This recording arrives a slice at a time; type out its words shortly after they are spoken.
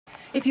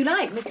If you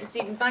like, Mrs.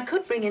 Stevens, I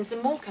could bring in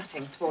some more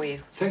cuttings for you.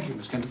 Thank you,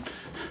 Miss Kenton.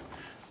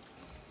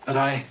 But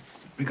I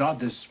regard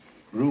this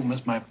room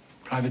as my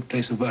private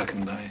place of work,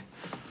 and I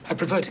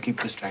prefer to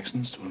keep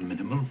distractions to a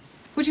minimum.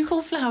 Would you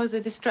call flowers a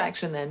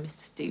distraction then,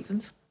 Mr.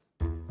 Stevens?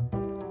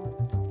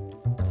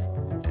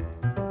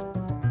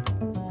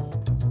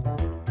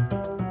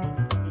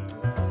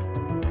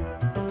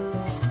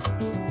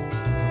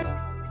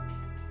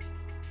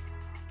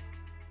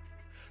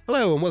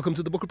 Hello and welcome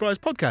to the Booker Prize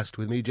podcast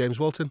with me, James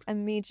Walton.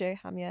 And me, Jo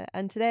Hamya.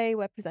 And today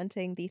we're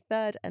presenting the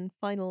third and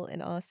final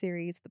in our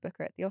series, The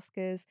Booker at the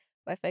Oscars,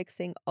 by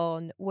focusing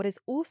on what is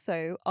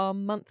also our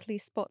monthly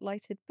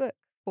spotlighted book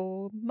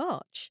for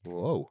March.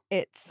 Whoa.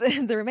 It's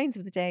The Remains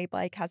of the Day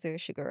by Kazuo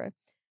Ishiguro.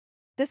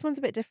 This one's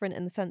a bit different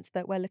in the sense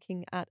that we're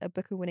looking at a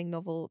Booker-winning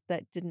novel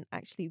that didn't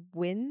actually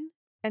win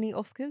any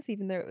Oscars,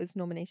 even though it was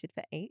nominated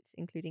for 8,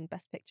 including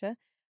Best Picture.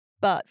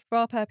 But for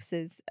our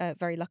purposes,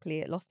 very luckily,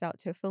 it lost out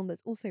to a film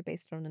that's also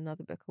based on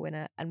another Booker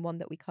winner and one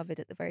that we covered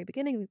at the very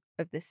beginning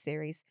of this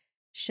series,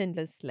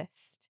 Schindler's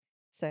List.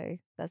 So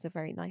there's a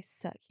very nice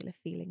circular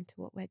feeling to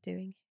what we're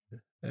doing.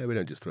 We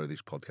don't just throw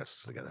these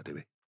podcasts together, do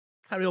we?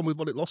 Carry on with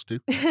what it lost to.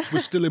 We're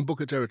still in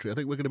Booker territory. I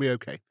think we're going to be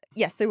okay.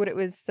 Yes, so what it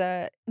was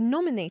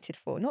nominated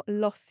for, not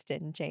lost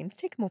in, James.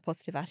 Take a more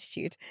positive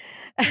attitude.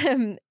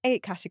 8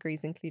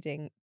 categories,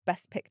 including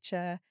Best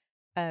Picture,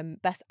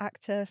 Best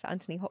Actor for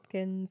Anthony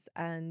Hopkins,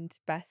 and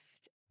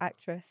Best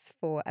Actress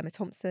for Emma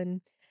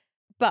Thompson.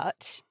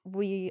 But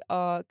we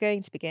are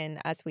going to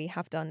begin, as we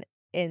have done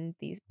in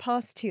these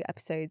past 2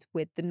 episodes,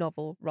 with the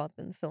novel rather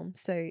than the film.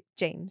 So,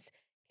 James,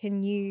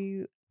 can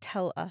you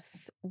tell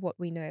us what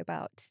we know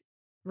about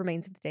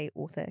Remains of the Day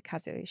author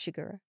Kazuo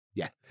Ishiguro?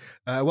 Yeah.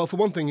 Well, for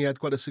one thing, he had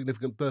quite a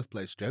significant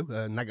birthplace, Jo,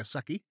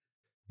 Nagasaki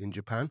in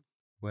Japan,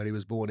 where he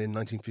was born in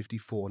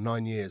 1954,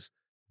 9 years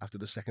after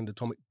the second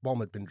atomic bomb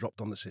had been dropped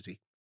on the city.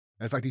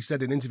 And in fact, he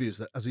said in interviews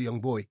that as a young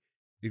boy,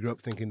 he grew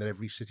up thinking that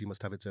every city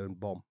must have its own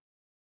bomb.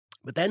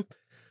 But then,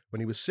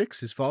 when he was 6,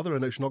 his father,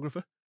 an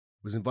oceanographer,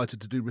 was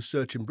invited to do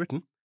research in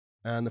Britain,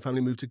 and the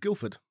family moved to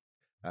Guildford.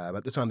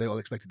 At the time, they all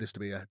expected this to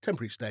be a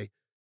temporary stay,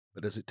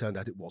 but as it turned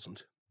out, it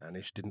wasn't. And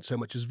Ish didn't so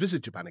much as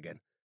visit Japan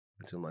again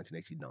until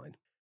 1989.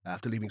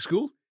 After leaving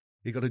school,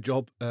 he got a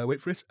job, wait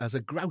for it, as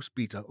a grouse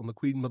beater on the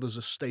Queen Mother's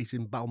estate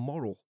in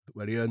Balmoral,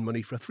 where he earned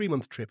money for a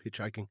 3-month trip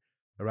hitchhiking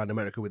around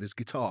America with his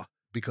guitar,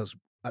 because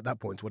at that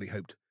point what he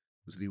hoped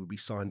was that he would be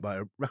signed by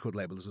a record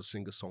label as a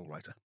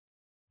singer-songwriter,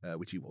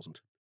 which he wasn't.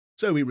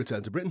 So he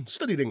returned to Britain,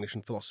 studied English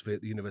and philosophy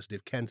at the University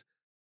of Kent,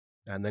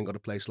 and then got a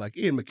place like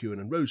Ian McEwan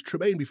and Rose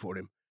Tremaine before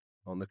him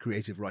on the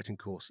creative writing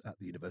course at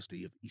the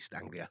University of East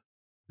Anglia.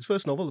 His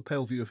first novel, The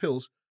Pale View of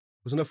Hills,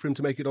 was enough for him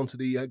to make it onto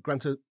the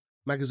Granta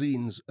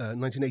magazine's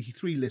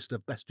 1983 list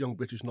of best young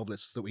British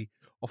novelists that we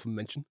often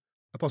mention.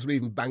 I possibly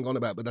even bang on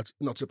about, but that's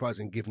not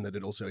surprising given that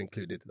it also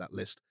included that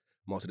list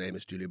Martin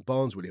Amis, Julian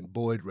Barnes, William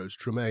Boyd, Rose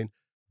Tremaine,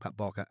 Pat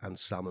Barker and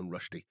Salman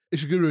Rushdie.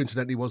 Ishiguro,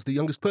 incidentally, was the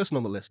youngest person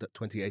on the list at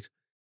 28.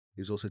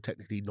 He was also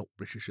technically not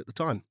British at the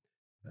time,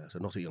 so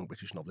not a young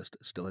British novelist,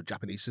 still a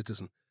Japanese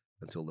citizen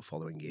until the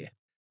following year.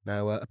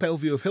 Now, A Pale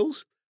View of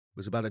Hills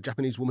was about a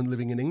Japanese woman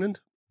living in England,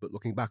 but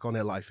looking back on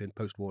her life in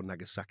post-war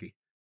Nagasaki.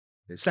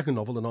 His second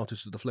novel, An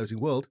Artist of the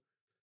Floating World,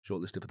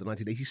 shortlisted for the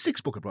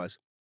 1986 Booker Prize,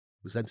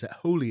 was then set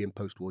wholly in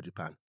post-war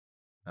Japan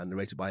and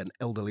narrated by an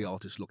elderly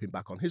artist looking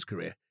back on his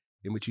career,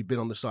 in which he'd been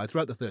on the side,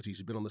 throughout the 30s,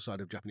 he'd been on the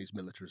side of Japanese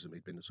militarism.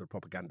 He'd been a sort of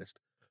propagandist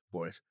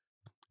for it.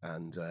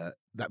 And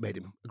that made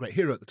him a great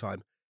hero at the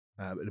time,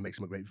 but it makes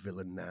him a great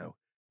villain now.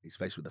 He's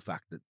faced with the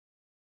fact that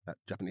that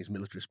Japanese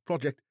militarist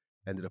project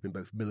ended up in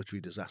both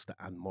military disaster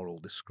and moral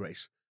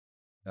disgrace.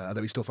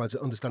 Though he still finds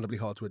it understandably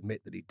hard to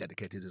admit that he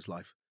dedicated his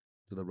life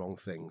to the wrong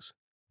things,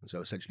 and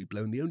so essentially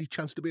blown the only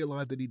chance to be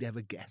alive that he'd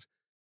ever get.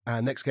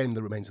 And next came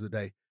The Remains of the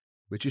Day,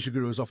 which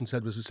Ishiguro has often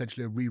said was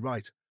essentially a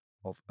rewrite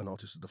of An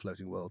Artist of the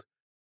Floating World,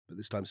 but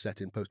this time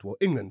set in post-war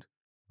England,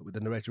 but with the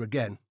narrator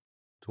again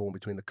torn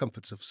between the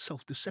comforts of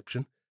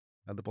self-deception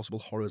and the possible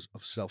horrors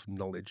of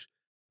self-knowledge.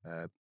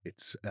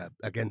 It's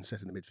again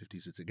set in the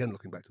mid-50s. It's again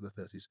looking back to the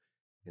 30s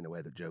in a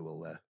way that Jo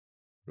will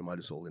remind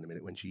us all in a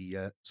minute when she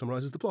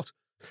summarises the plot.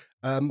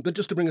 But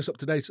just to bring us up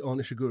to date on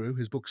Ishiguro,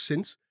 his books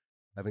since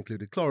have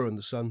included Clara and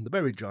the Sun, The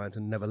Buried Giant,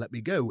 and Never Let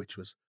Me Go, which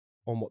was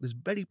on what this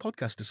very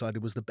podcast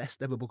decided was the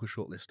best ever Booker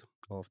shortlist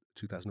of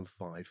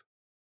 2005.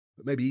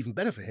 But maybe even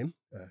better for him,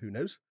 who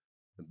knows,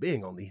 than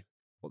being on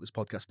what this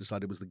podcast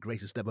decided was the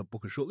greatest ever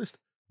Booker shortlist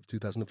of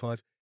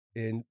 2005.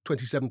 In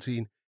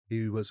 2017,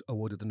 he was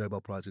awarded the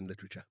Nobel Prize in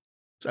Literature.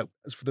 So,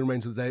 as for The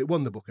Remains of the Day, it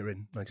won the Booker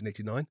in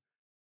 1989,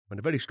 when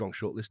a very strong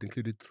shortlist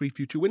included 3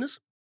 future winners: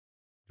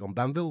 John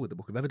Banville with The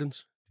Book of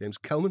Evidence, James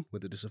Kelman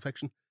with The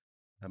Disaffection,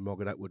 and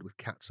Margaret Atwood with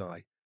Cat's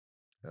Eye.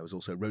 There was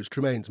also Rose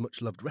Tremaine's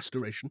much-loved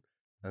Restoration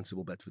and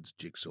Sybil Bedford's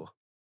Jigsaw.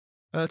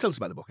 Tell us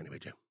about the book anyway,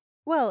 Jo.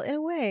 Well, in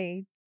a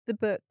way, the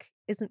book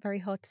isn't very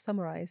hard to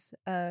summarise.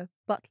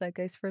 Butler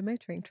goes for a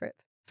motoring trip.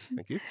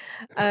 Thank you.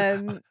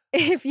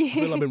 If you I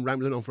feel I've been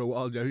rambling on for a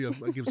while, Jo.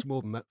 I'll give us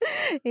more than that.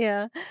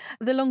 Yeah.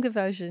 The longer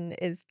version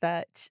is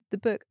that the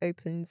book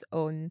opens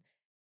on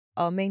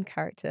our main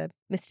character,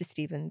 Mr.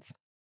 Stevens,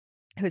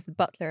 who is the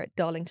butler at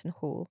Darlington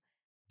Hall.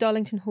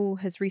 Darlington Hall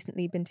has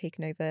recently been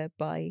taken over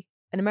by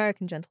an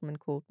American gentleman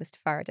called Mr.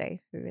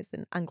 Faraday, who is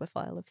an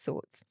Anglophile of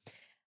sorts.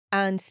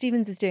 And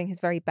Stevens is doing his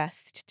very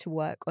best to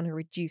work on a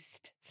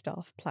reduced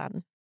staff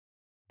plan.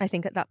 I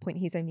think at that point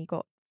he's only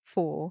got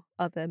 4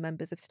 other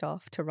members of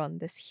staff to run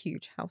this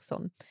huge house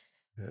on.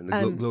 Yeah, in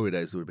the glory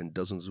days, there would have been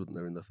dozens, wouldn't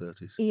there, in the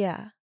 30s?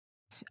 Yeah.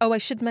 Oh, I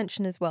should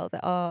mention as well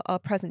that our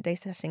present day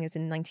setting is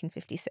in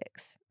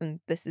 1956, and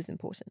this is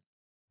important.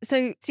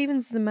 So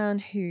Stevens is a man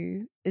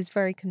who is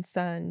very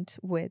concerned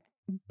with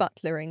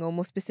butlering, or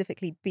more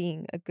specifically,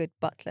 being a good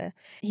butler.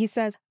 He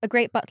says, a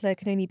great butler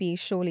can only be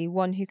surely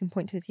one who can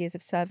point to his years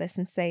of service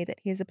and say that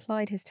he has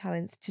applied his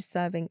talents to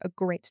serving a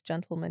great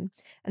gentleman,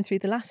 and through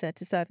the latter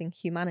to serving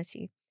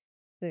humanity.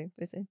 So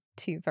those are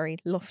 2 very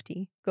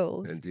lofty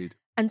goals. Indeed.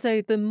 And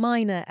so the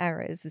minor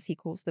errors, as he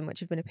calls them, which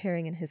have been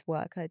appearing in his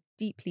work, are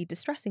deeply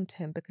distressing to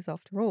him because,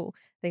 after all,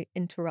 they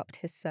interrupt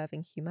his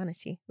serving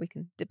humanity. We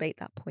can debate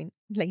that point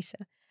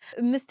later.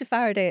 Mr.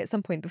 Faraday, at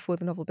some point before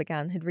the novel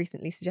began, had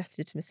recently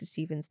suggested to Mr.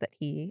 Stevens that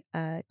he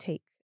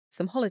take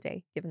some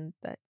holiday, given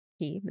that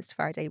he, Mr.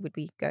 Faraday, would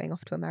be going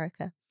off to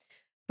America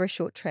for a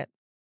short trip.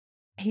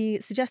 He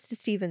suggested to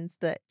Stevens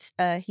that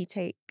he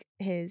take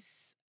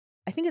his...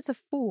 I think it's a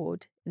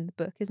Ford in the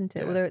book, isn't it?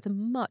 Yeah. Although it's a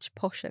much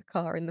posher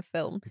car in the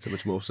film. It's a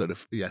much more sort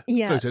of, Yeah.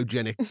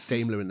 photogenic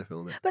Daimler in the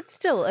film. But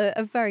still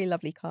a very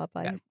lovely car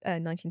by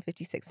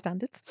 1956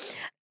 standards.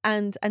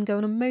 And go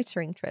on a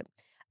motoring trip.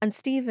 And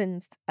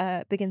Stevens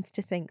begins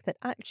to think that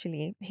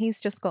actually he's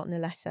just gotten a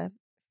letter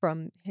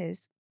from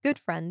his good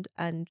friend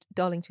and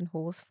Darlington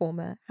Hall's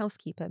former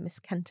housekeeper, Miss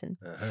Kenton,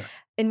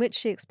 in which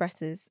she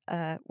expresses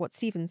what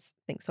Stevens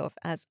thinks of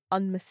as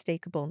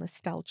unmistakable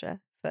nostalgia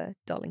for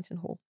Darlington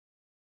Hall.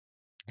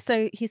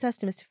 So he says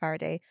to Mr.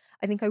 Faraday,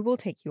 I think I will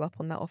take you up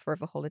on that offer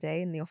of a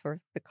holiday and the offer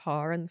of the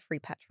car and the free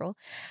petrol.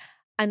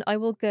 And I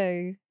will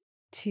go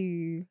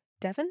to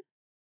Devon.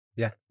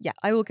 Yeah,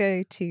 I will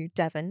go to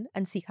Devon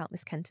and seek out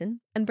Miss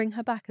Kenton and bring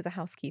her back as a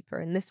housekeeper.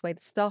 And this way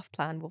the staff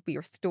plan will be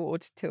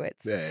restored to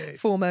its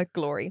former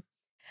glory.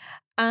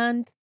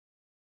 And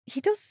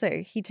he does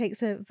so. He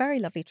takes a very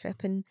lovely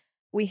trip and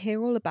we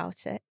hear all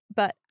about it.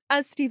 But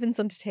as Stevens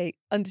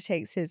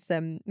undertakes his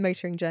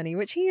motoring journey,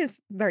 which he is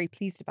very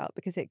pleased about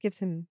because it gives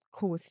him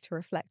cause to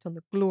reflect on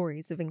the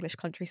glories of English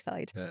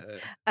countryside.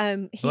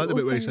 I like the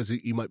bit where he says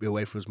he might be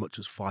away for as much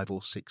as 5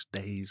 or 6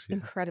 days. Yeah.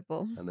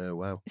 Incredible. I know,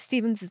 wow.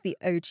 Stevens is the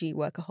OG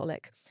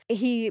workaholic.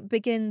 He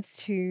begins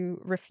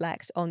to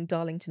reflect on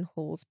Darlington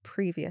Hall's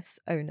previous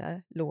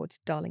owner, Lord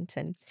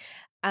Darlington,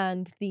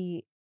 and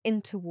the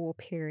interwar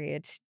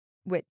period,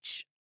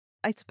 which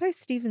I suppose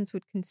Stevens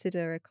would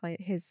consider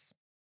his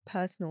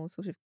personal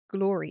sort of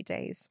glory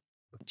days,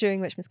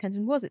 during which Miss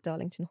Kenton was at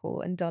Darlington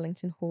Hall, and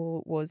Darlington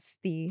Hall was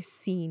the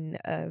scene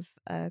of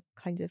a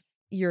kind of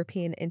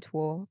European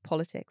interwar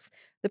politics.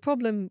 The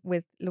problem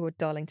with Lord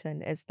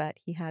Darlington is that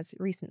he has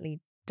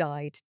recently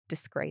died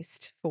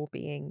disgraced for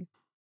being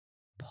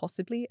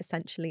possibly,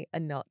 essentially, a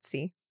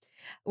Nazi,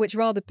 which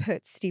rather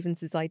puts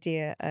Stevens's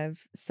idea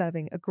of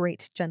serving a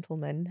great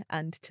gentleman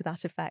and, to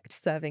that effect,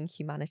 serving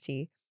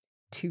humanity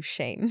to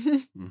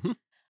shame.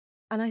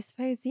 And I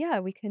suppose,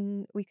 we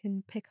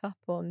can pick up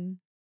on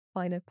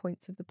finer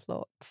points of the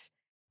plot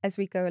as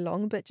we go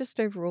along. But just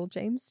overall,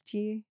 James,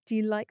 do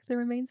you like The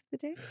Remains of the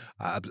Day?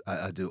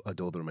 I do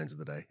adore The Remains of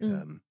the Day.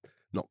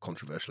 Not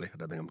controversially. I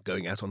don't think I'm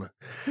going out on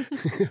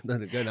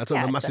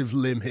a massive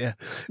limb here.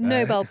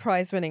 Nobel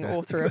Prize winning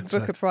author of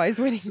Booker Prize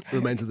winning.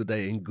 Remains of the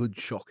Day in good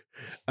shock.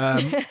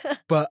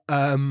 But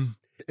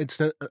it's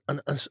an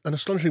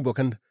astonishing book,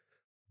 and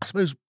I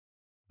suppose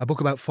a book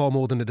about far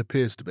more than it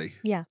appears to be.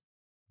 Yeah.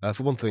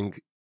 For one thing,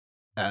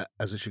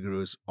 as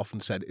Ishiguro has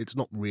often said, it's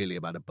not really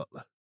about a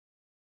butler.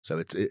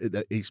 So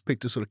he's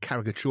picked a sort of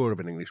caricature of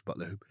an English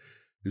butler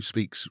who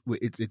speaks.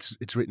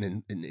 It's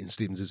written in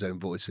Stevens' own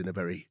voice in a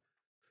very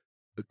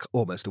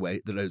almost a way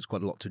that owes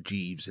quite a lot to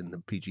Jeeves in the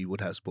P.G.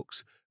 Wodehouse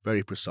books.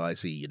 Very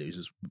precise. He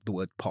uses the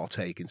word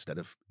partake instead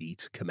of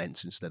eat,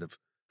 commence instead of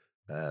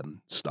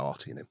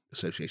start.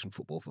 Association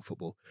football for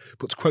football.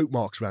 Puts quote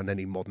marks around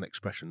any modern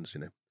expressions.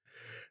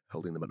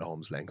 Holding them at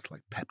arm's length,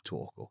 like pep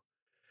talk, or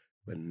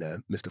when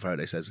Mr.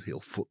 Faraday says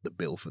he'll foot the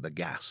bill for the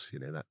gas,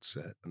 that's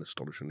an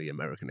astonishingly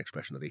American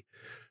expression that he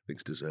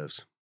thinks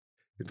deserves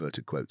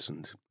inverted quotes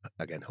and,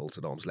 again, holds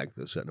at arm's length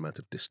with a certain amount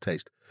of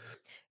distaste.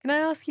 Can I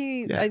ask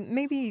you,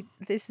 maybe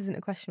this isn't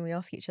a question we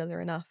ask each other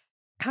enough,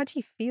 how do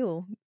you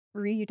feel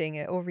reading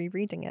it or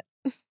rereading it?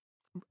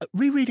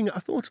 Rereading it, I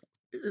thought,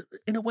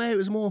 in a way, it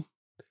was more,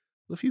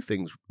 a few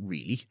things,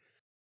 really.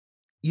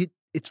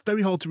 It's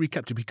very hard to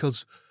recapture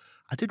because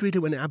I did read it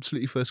when it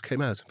absolutely first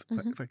came out.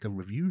 In fact, I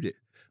reviewed it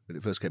when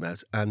it first came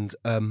out. And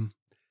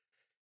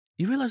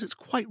you realise it's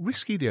quite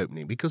risky, the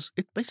opening, because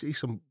it's basically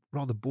some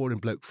rather boring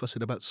bloke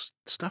fussing about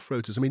staff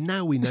rotas. I mean,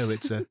 now we know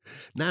it's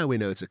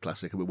a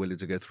classic and we're willing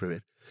to go through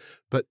it.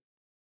 But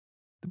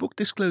the book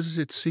discloses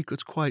its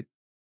secrets quite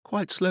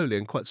slowly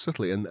and quite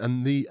subtly.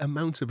 And the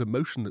amount of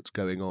emotion that's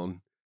going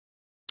on.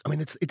 I mean,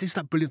 it is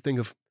that brilliant thing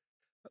of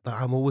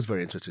that I'm always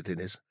very interested in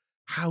is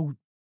how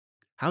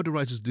do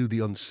writers do the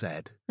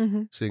unsaid,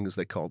 seeing as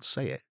they can't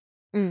say it?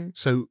 Mm.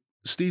 So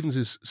Stevens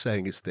is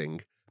saying his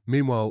thing.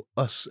 Meanwhile,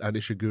 us and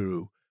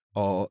Ishiguro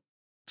are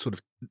sort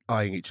of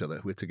eyeing each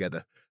other. We're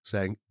together,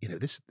 saying,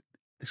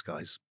 this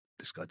guy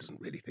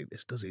doesn't really think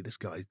this, does he? This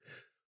guy,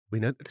 we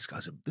know that this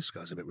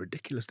guy's a bit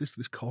ridiculous.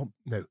 This can't,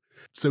 no.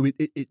 So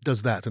it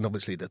does that, and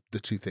obviously the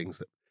two things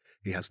that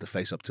he has to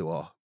face up to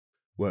are,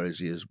 whereas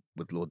he is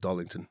with Lord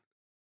Darlington,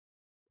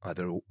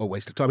 either a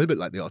waste of time, a bit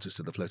like the Artist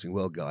of the Floating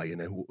World guy,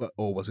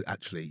 or was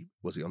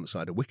he on the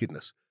side of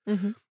wickedness?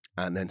 Mm-hmm.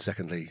 And then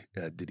secondly,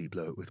 did he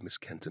blow it with Miss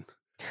Kenton?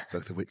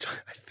 Both of which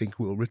I think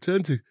we'll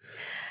return to.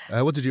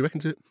 What did you reckon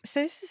to it?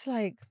 So this is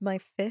like my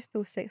 5th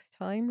or 6th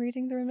time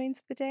reading The Remains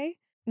of the Day.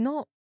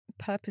 Not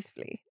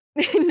purposefully.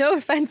 No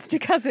offense to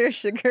Kazuo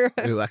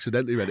Ishiguro. Who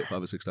accidentally read it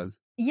 5 or 6 times.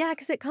 Yeah,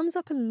 because it comes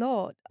up a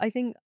lot. I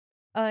think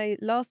I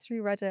last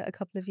reread it a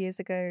couple of years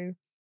ago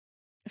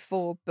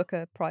for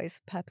Booker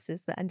Prize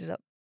purposes that ended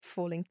up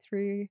falling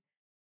through.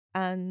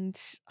 And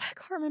I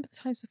can't remember the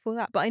times before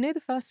that, but I know the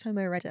first time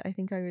I read it, I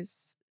think I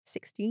was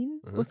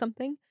 16 or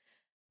something.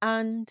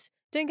 And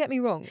don't get me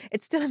wrong,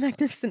 it's still a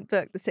magnificent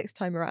book the 6th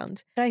time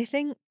around. But I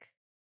think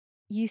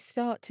you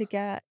start to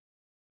get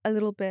a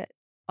little bit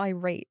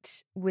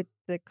irate with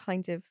the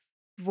kind of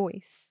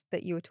voice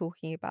that you were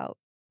talking about,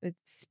 with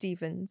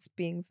Stevens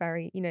being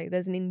very,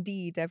 there's an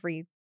indeed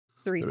every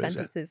 3 There is, yeah.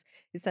 sentences.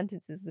 His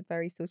sentences are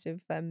very sort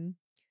of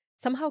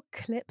somehow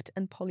clipped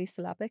and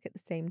polysyllabic at the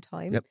same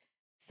time. Yep.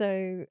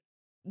 So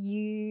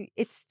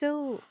it's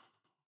still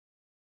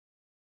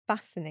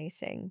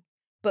fascinating.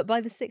 But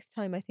by the 6th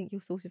time, I think you're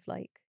sort of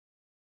like,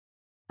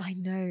 I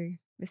know,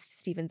 Mr.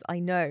 Stevens, I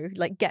know,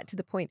 like, get to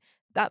the point.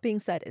 That being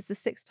said, it's the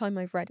 6th time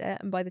I've read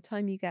it. And by the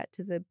time you get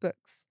to the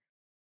book's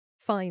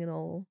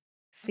final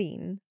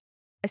scene,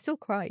 I still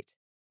cried.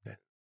 Yeah.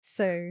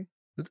 So,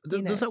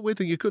 There's that weird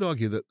thing. You could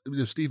argue that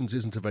Stevens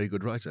isn't a very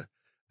good writer,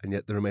 and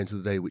yet The Remains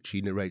of the Day, which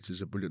he narrates,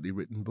 is a brilliantly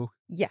written book.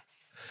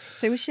 yes.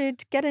 So we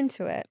should get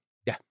into it.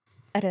 Yeah.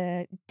 At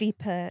a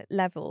deeper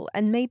level,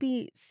 and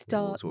maybe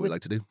start That's what with, we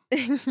like to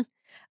do.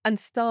 and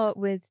start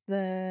with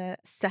the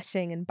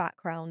setting and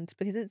background,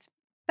 because it's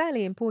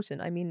fairly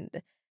important. I mean,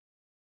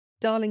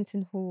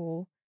 Darlington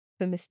Hall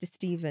for Mr.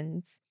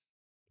 Stevens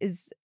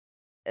is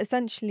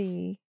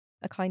essentially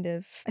a kind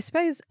of, I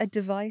suppose, a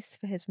device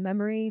for his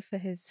memory, for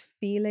his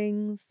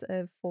feelings,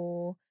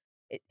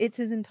 it's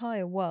his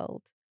entire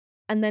world.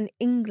 And then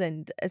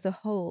England as a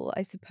whole,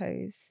 I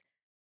suppose.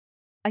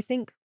 I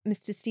think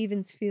Mr.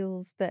 Stevens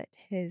feels that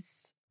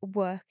his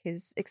work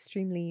is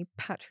extremely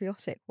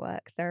patriotic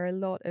work. There are a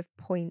lot of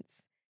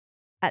points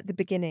at the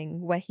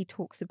beginning where he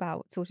talks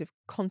about sort of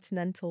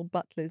continental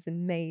butlers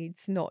and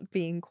maids not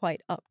being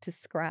quite up to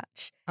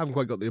scratch. Haven't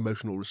quite got the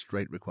emotional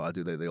restraint required,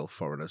 do they? They're all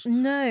foreigners.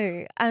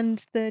 No,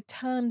 and the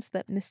terms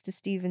that Mr.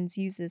 Stevens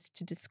uses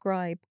to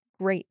describe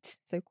great,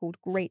 so-called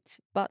great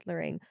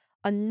butlering,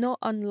 are not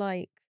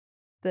unlike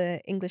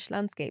the English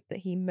landscape that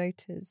he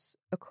motors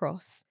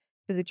across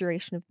for the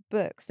duration of the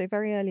book. So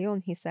very early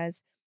on, he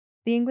says,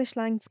 the English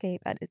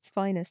landscape at its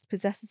finest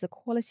possesses a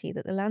quality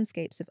that the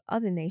landscapes of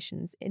other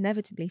nations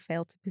inevitably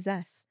fail to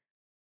possess: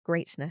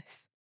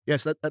 greatness.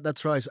 Yes,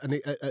 that's right.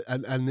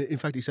 And in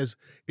fact, he says,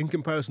 in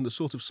comparison, the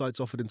sort of sights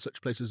offered in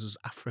such places as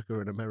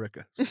Africa and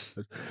America,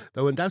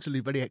 though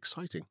undoubtedly very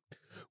exciting,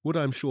 would,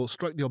 I'm sure,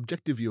 strike the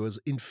objective viewer as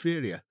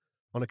inferior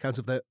on account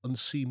of their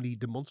unseemly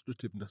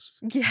demonstrativeness.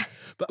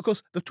 Yes. But of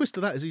course, the twist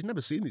to that is he's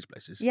never seen these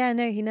places. Yeah,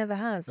 no, he never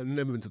has. And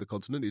never been to the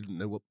continent. He didn't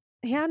know what.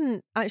 He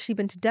hadn't actually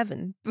been to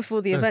Devon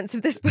before the No. events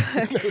of this book.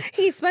 No.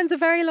 He spends a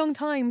very long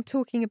time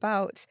talking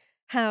about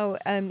how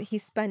he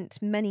spent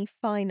many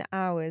fine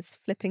hours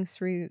flipping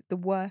through the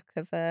work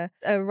of a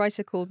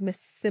writer called Miss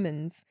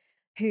Simmons,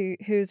 who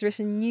has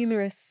written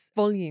numerous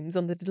volumes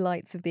on the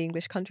delights of the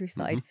English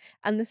countryside.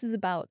 And this is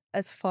about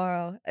as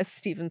far as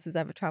Stevens has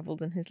ever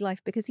travelled in his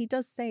life, because he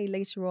does say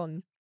later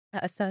on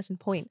at a certain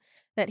point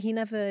that he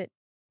never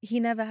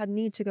had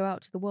need to go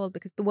out to the world,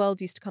 because the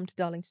world used to come to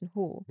Darlington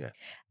Hall. Yeah.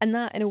 And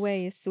that, in a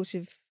way, is sort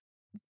of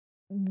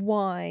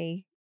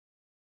why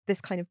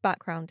this kind of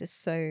background is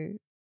so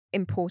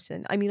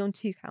important. I mean, on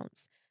 2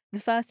 counts. The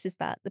first is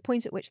that the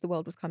point at which the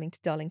world was coming to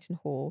Darlington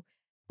Hall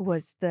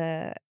was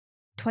the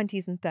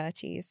 20s and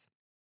 30s.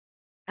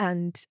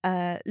 And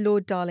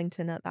Lord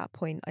Darlington at that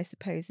point, I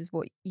suppose, is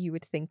what you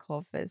would think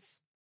of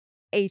as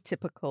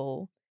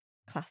atypical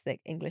classic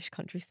English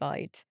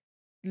countryside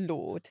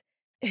lord,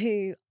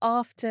 who,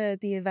 after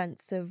the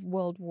events of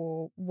World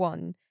War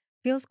I,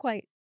 feels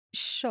quite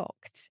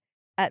shocked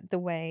at the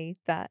way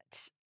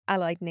that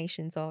Allied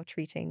nations are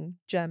treating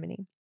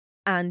Germany,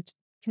 and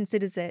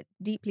considers it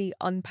deeply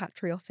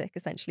unpatriotic,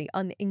 essentially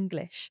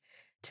un-English,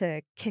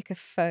 to kick a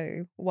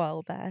foe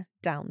while they're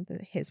down,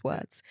 his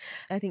words.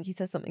 I think he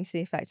says something to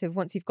the effect of,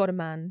 once you've got a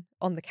man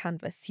on the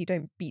canvas, you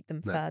don't beat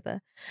them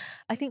further.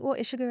 I think what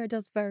Ishiguro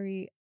does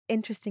very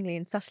interestingly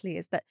and subtly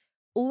is that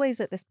always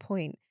at this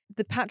point,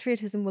 the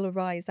patriotism will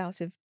arise out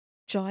of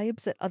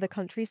jibes at other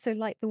countries. So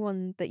like the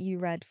one that you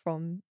read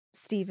from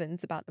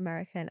Stevens about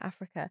America and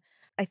Africa,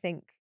 I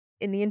think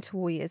in the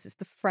interwar years, it's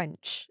the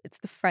French. It's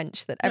the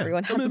French that Yeah.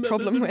 everyone has a but-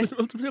 problem but- with.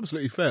 but to be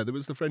absolutely fair, there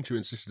was the French who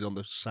insisted on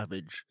the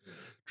savage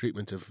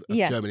treatment of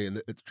Yes. Germany in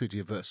the Treaty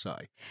of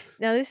Versailles.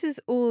 Now, this is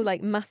all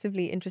like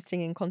massively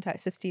interesting in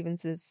context of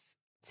Stevens's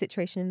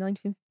situation in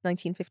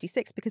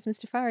 1956 because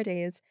Mr.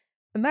 Faraday is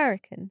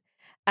American.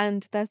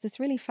 And there's this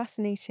really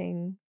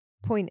fascinating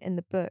point in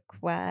the book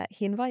where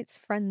he invites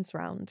friends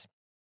round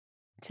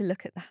to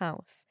look at the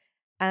house.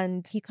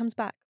 And he comes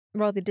back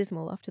rather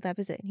dismal after their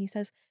visit. And he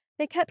says,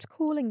 they kept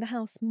calling the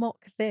house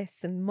mock this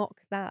and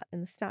mock that.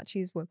 And the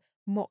statues were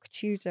mock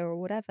Tudor or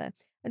whatever.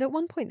 And at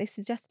one point, they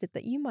suggested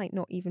that you might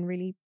not even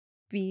really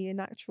be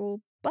an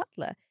actual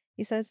butler.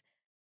 He says,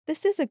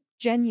 this is a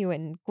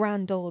genuine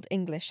grand old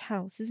English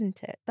house,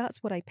 isn't it?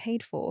 That's what I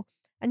paid for.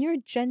 And you're a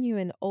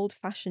genuine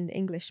old-fashioned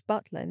English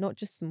butler, not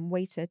just some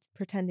waiter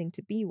pretending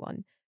to be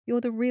one.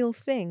 You're the real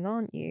thing,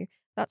 aren't you?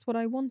 That's what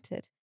I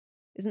wanted.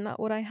 Isn't that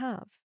what I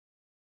have?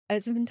 And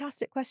it's a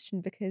fantastic question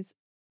because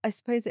I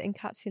suppose it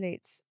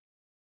encapsulates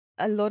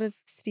a lot of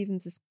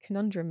Stevens's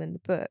conundrum in the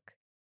book,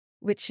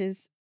 which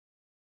is,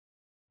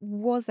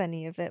 was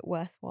any of it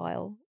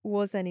worthwhile?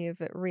 Was any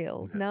of it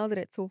real? No. Now that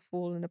it's all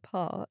fallen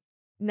apart,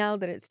 now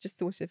that it's just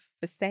sort of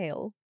for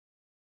sale,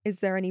 is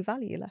there any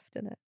value left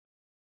in it?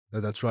 No,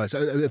 that's right.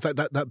 So, in fact,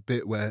 that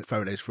bit where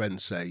Faraday's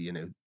friends say,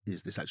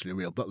 is this actually a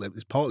real butler?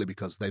 It's partly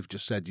because they've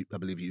just said, I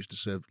believe you used to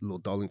serve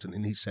Lord Darlington,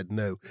 and he said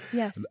no.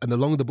 Yes. And the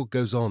longer the book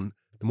goes on,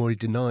 the more he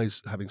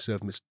denies having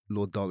served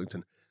Lord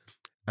Darlington.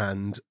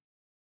 And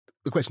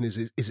the question is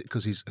it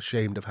because he's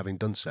ashamed of having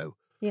done so?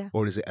 Yeah.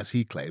 Or is it, as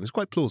he claims,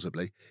 quite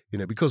plausibly,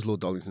 because Lord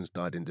Darlington's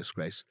died in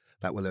disgrace,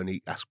 that will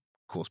only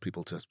cause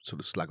people to sort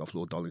of slag off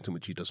Lord Darlington,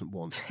 which he doesn't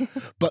want.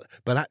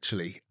 But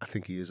actually, I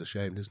think he is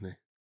ashamed, isn't he?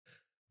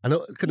 And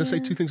can I say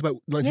Yeah. two things about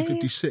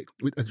 1956,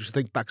 which I just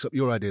think backs up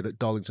your idea that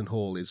Darlington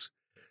Hall is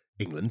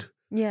England,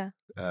 Yeah.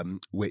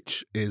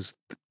 which is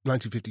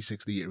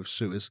 1956, the year of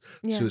Suez,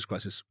 Yeah. Suez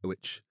Crisis,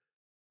 which,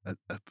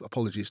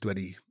 apologies to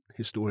any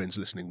historians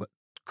listening, but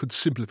could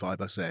simplify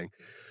by saying...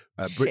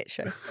 Shit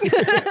show.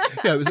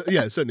 yeah, it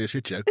was certainly a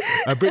shit show.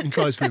 Britain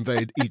tries to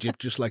invade Egypt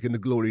just like in the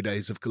glory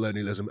days of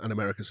colonialism, and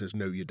America says,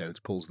 no, you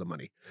don't, pulls the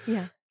money.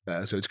 Yeah.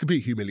 So it's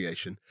complete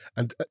humiliation.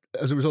 And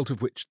as a result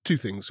of which, two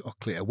things are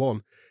clear.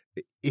 One,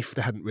 if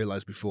they hadn't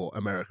realised before,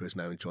 America is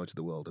now in charge of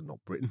the world and not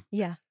Britain,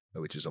 Yeah.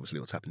 which is obviously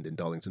what's happened in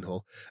Darlington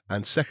Hall.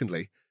 And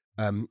secondly,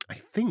 I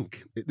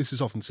think, this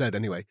is often said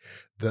anyway,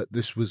 that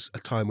this was a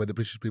time where the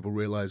British people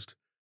realised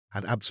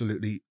had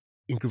absolutely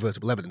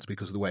incontrovertible evidence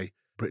because of the way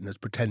Britain has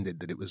pretended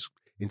that it was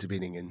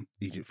intervening in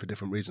Egypt for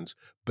different reasons,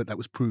 but that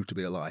was proved to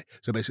be a lie.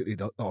 So basically,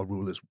 our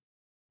rulers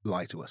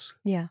lie to us.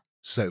 Yeah.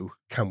 So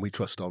can we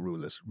trust our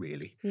rulers,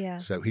 really? Yeah.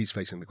 So he's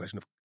facing the question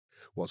of,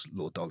 was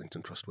Lord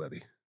Darlington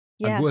trustworthy?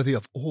 Yeah. And worthy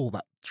of all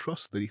that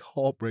trust that he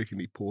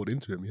heartbreakingly poured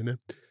into him,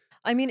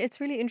 I mean,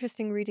 it's really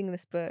interesting reading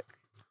this book.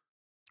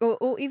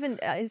 Or even,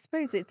 I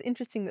suppose it's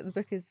interesting that the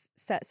book is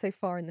set so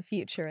far in the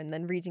future and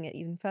then reading it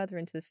even further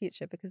into the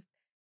future because,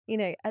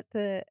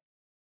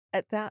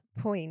 at that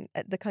point,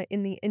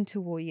 in the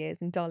interwar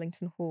years in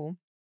Darlington Hall,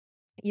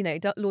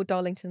 Lord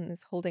Darlington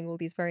is holding all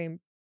these very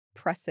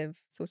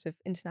impressive sort of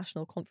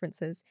international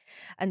conferences,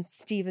 and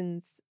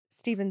Stevens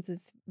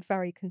is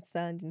very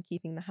concerned in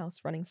keeping the house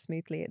running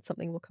smoothly. It's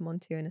something we'll come on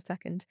to in a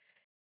second.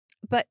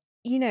 But,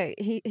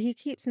 he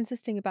keeps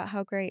insisting about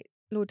how great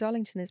Lord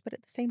Darlington is, but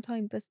at the same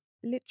time, there's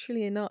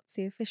literally a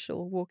Nazi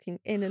official walking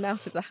in and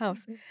out of the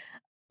house.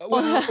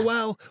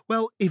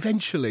 Well,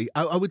 eventually,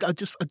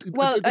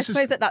 I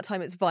suppose at that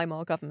time it's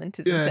Weimar government,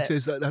 isn't it? Yeah, it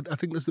is. I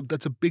think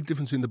that's a big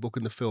difference between the book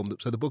and the film.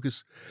 So the book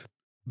is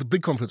the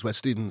big conference where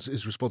Stevens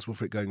is responsible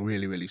for it going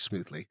really, really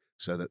smoothly,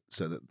 so that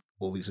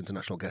all these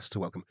international guests are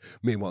welcome.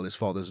 Meanwhile, his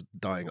father's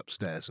dying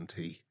upstairs, and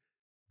he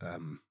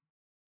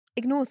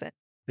ignores it.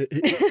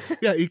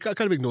 He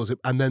kind of ignores it,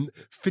 and then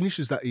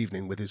finishes that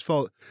evening with his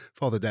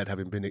father dead,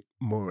 having been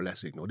more or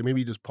less ignored.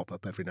 Maybe he does pop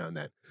up every now and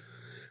then.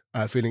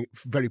 Feeling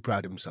very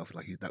proud of himself,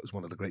 like that was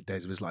one of the great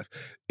days of his life.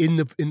 In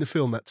the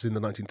film, that's in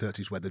the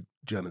 1930s, where the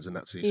Germans are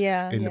Nazis.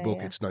 In the book,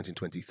 it's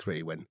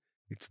 1923 when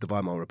it's the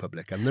Weimar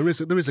Republic, and there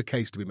is a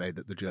case to be made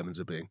that the Germans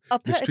are being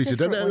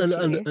mistreated,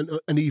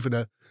 and even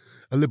a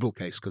liberal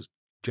case because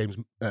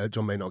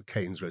John Maynard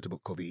Keynes wrote a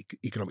book called The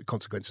Economic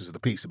Consequences of the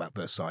Peace about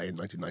Versailles in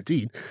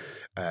 1919,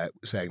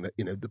 saying that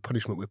the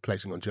punishment we're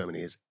placing on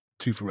Germany is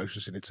too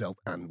ferocious in itself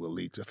and will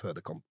lead to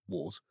further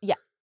wars. Yeah,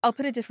 I'll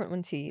put a different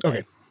one to you.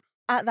 Okay.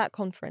 At that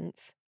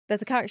conference,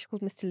 there's a character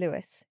called Mr.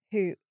 Lewis,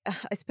 who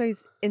I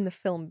suppose in the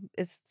film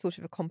is sort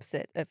of a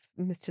composite of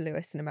Mr.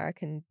 Lewis, an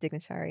American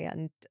dignitary,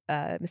 and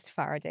Mr.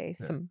 Faraday,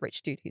 some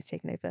rich dude who's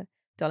taken over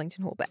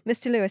Darlington Hall. But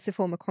Mr. Lewis, a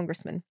former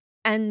congressman,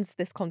 ends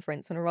this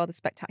conference on a rather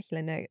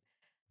spectacular note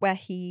where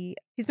he's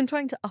been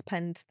trying to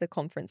upend the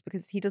conference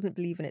because he doesn't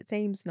believe in its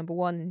aims, number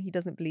one, and he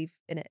doesn't believe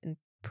in it in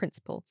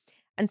principle.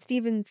 And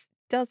Stevens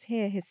does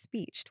hear his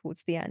speech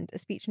towards the end, a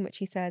speech in which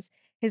he says,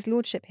 "His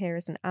lordship here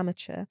is an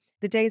amateur.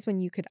 The days when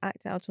you could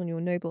act out on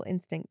your noble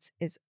instincts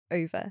is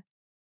over."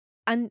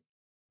 And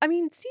I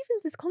mean,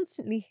 Stevens is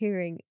constantly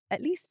hearing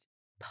at least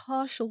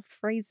partial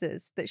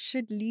phrases that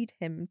should lead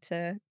him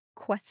to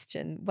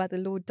question whether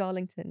Lord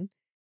Darlington,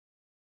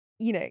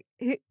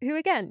 who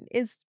again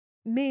is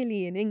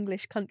merely an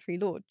English country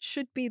lord,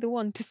 should be the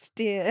one to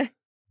steer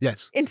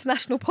Yes.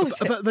 international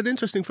politics. But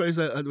interesting phrase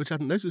there, which I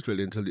hadn't noticed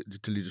really until you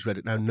just read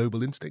it now,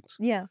 noble instincts.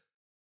 Yeah.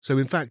 So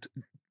in fact,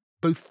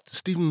 both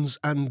Stevens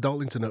and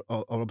Darlington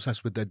are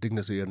obsessed with their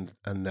dignity and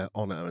their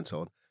honour and so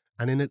on.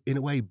 And in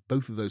a way,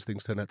 both of those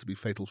things turn out to be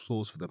fatal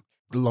flaws for them.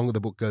 The longer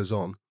the book goes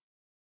on,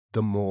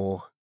 the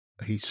more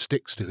he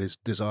sticks to his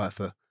desire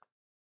for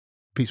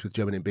peace with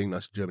Germany and being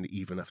nice to Germany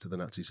even after the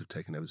Nazis have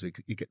taken over. So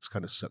he gets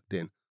kind of sucked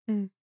in.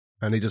 Mm.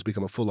 And he does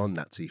become a full-on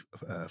Nazi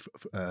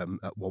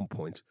at one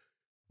point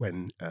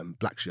when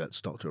black shirts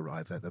start to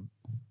arrive. They're the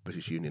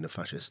British Union of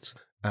Fascists.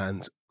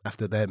 And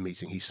after their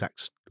meeting, he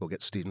sacks or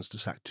gets Stevens to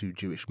sack 2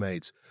 Jewish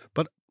maids.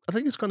 But I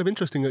think it's kind of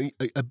interesting.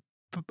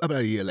 About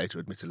a year later,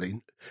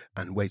 admittedly,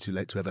 and way too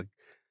late to ever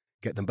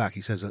get them back,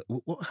 he says,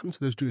 what happened to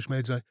those Jewish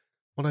maids?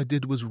 What I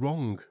did was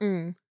wrong.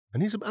 Mm.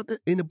 And he's about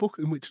in a book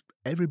in which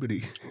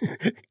everybody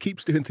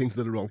keeps doing things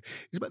that are wrong.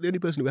 He's about the only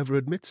person who ever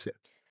admits it.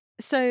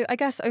 So I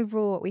guess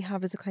overall what we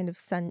have is a kind of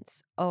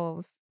sense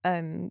of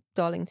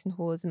Darlington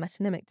Hall as a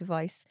metonymic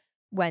device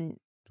when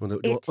Do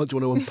you want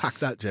to unpack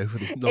that, Joe, for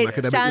the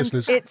non-academic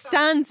listeners? It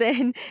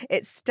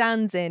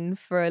stands in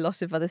for a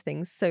lot of other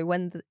things. So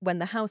when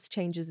the house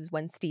changes is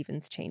when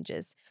Stevens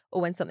changes,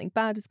 or when something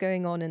bad is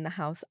going on in the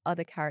house,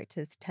 other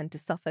characters tend to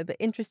suffer. But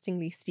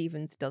interestingly,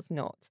 Stevens does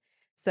not.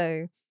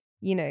 So,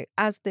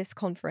 as this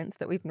conference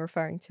that we've been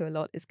referring to a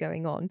lot is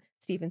going on,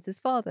 Stevens's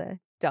father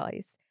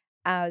dies.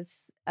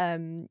 As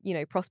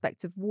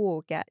prospects of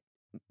war get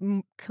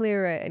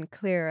clearer and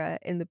clearer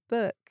in the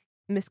book,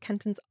 Miss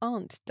Kenton's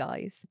aunt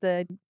dies.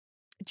 The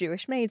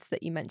Jewish maids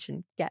that you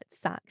mentioned get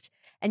sacked.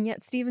 And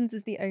yet Stevens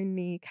is the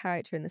only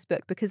character in this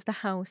book, because the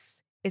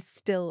house is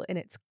still in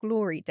its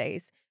glory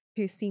days,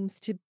 who seems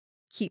to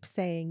keep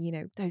saying,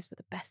 those were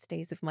the best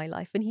days of my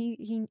life. And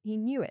he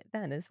knew it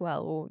then as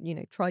well, or,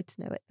 tried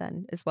to know it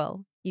then as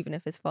well, even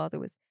if his father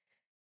was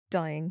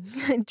dying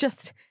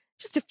just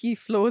a few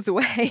floors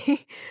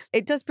away.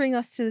 It does bring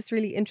us to this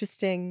really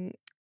interesting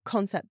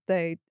concept,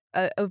 though,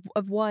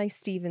 of why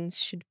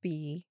Stevens should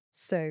be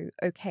so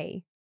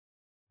okay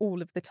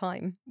all of the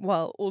time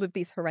while all of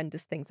these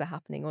horrendous things are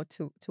happening, or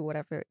to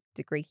whatever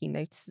degree he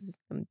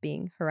notices them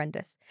being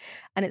horrendous.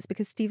 And it's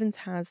because Stevens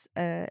has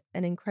an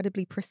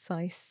incredibly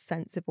precise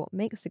sense of what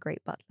makes a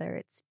great butler.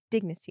 It's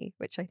dignity,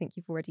 which I think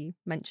you've already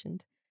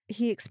mentioned.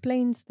 He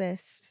explains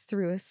this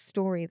through a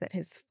story that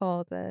his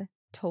father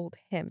told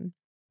him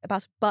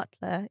about a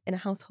butler in a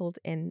household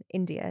in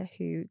India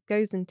who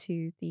goes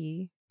into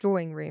the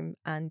drawing room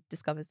and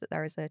discovers that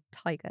there is a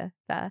tiger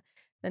there,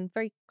 then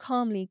very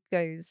calmly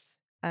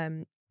goes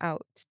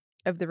out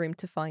of the room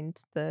to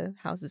find the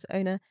house's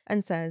owner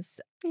and says,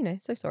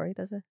 so sorry,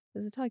 there's a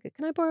tiger.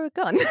 Can I borrow a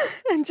gun?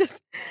 and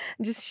just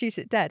shoot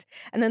it dead.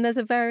 And then there's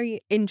a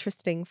very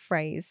interesting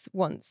phrase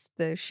once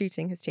the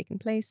shooting has taken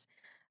place.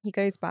 He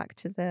goes back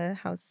to the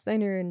house's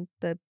owner, and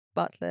the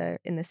butler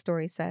in the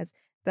story says,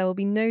 there will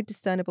be no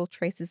discernible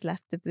traces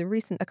left of the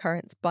recent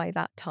occurrence by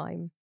the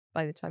time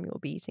you'll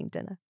be eating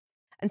dinner.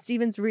 And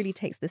Stevens really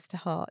takes this to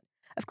heart.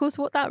 Of course,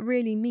 what that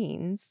really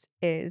means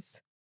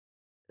is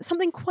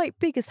something quite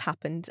big has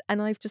happened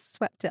and I've just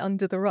swept it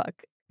under the rug.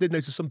 Did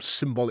notice some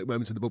symbolic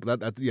moments in the book,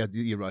 but yeah,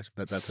 you're right.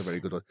 That's a very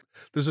good one.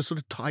 There's a sort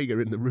of tiger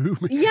in the room,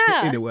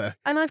 in a way.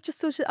 And I've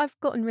just I've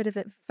gotten rid of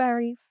it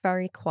very,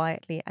 very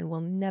quietly and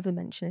will never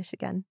mention it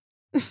again.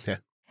 Yeah.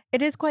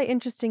 It is quite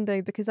interesting,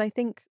 though, because I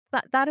think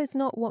that is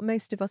not what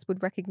most of us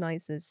would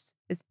recognise as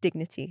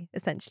dignity,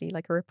 essentially,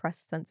 like a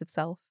repressed sense of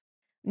self.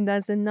 And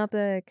there's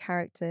another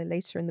character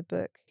later in the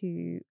book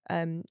who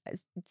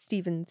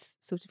Stevens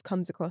sort of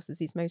comes across as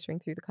he's motoring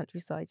through the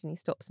countryside, and he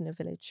stops in a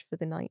village for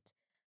the night.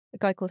 A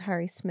guy called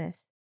Harry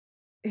Smith,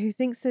 who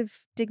thinks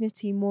of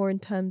dignity more in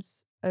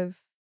terms of,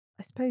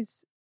 I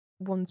suppose,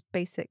 one's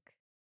basic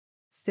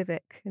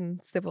civic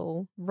and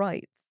civil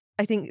rights.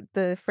 I think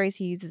the phrase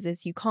he uses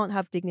is, you can't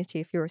have dignity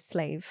if you're a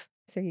slave.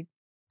 So he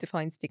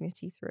defines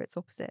dignity through its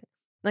opposite.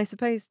 And I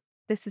suppose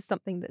this is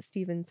something that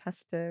Stevens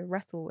has to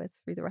wrestle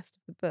with through the rest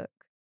of the book.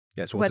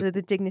 Yeah, so whether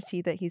the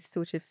dignity that he's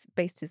sort of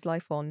based his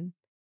life on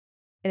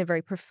in a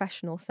very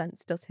professional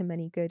sense does him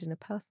any good in a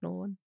personal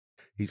one.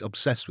 He's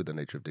obsessed with the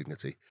nature of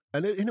dignity.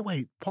 And in a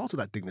way, part of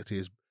that dignity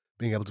is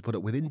being able to put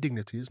up with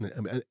indignity, isn't it?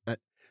 I mean,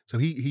 so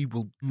he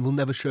will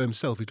never show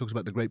himself. He talks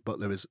about the great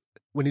butler as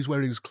when he's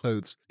wearing his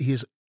clothes, he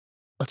is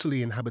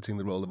utterly inhabiting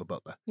the role of a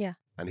butler. Yeah.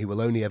 And he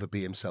will only ever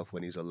be himself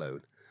when he's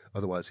alone.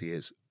 Otherwise, he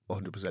is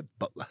 100%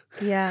 butler.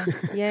 Yeah.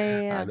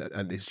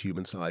 and his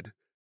human side,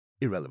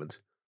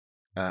 irrelevant.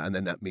 And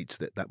then that meets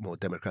that more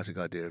democratic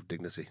idea of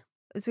dignity.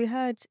 As we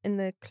heard in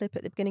the clip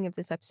at the beginning of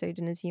this episode,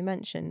 and as you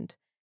mentioned,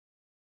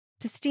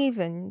 to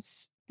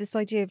Stevens, this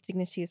idea of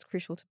dignity is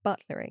crucial to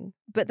butlering.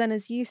 But then,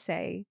 as you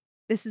say,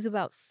 this is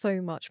about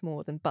so much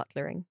more than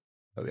butlering.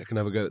 Oh, yeah, can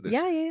I have a go at this?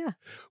 Yeah.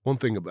 One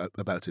thing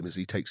about him is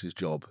he takes his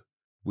job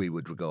we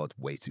would regard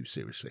way too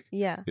seriously.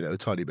 Yeah. A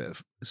tiny bit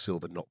of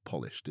silver not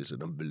polished is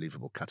an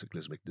unbelievable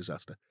cataclysmic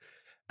disaster.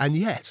 And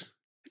yet,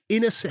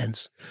 in a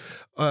sense,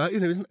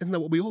 isn't that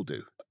what we all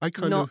do? I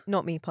kind of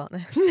Not me,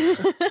 partner.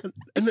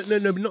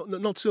 no,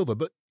 not Silver,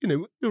 but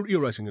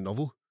you're writing a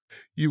novel.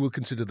 You will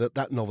consider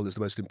that novel is the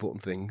most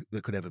important thing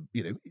that could ever,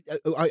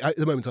 at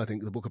the moment I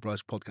think the Booker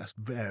Prize podcast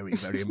very,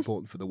 very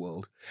important for the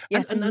world.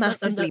 Yes, and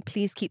massively.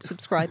 Please keep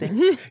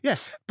subscribing. Yeah,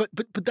 but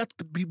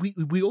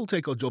we all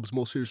take our jobs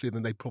more seriously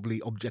than they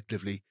probably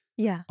objectively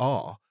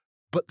are.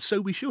 But so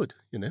we should,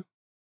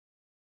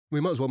 We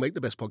might as well make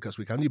the best podcast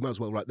we can. You might as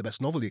well write the best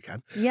novel you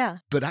can. Yeah.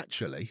 But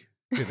actually,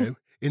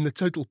 in the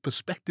total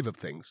perspective of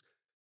things,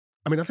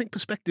 I mean, I think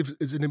perspective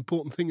is an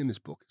important thing in this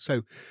book.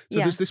 So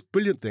there's this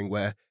brilliant thing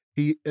where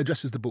he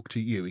addresses the book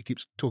to you. He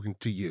keeps talking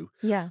to you.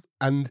 Yeah.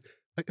 And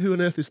who on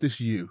earth is this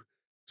you?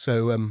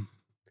 So,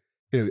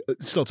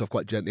 it starts off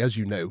quite gently. As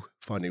you know,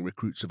 finding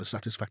recruits of a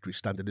satisfactory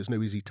standard is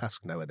no easy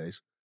task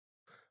nowadays.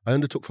 I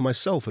undertook for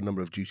myself a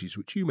number of duties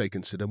which you may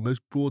consider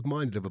most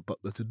broad-minded of a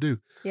butler to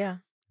do. Yeah.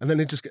 And then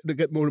they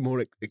get more and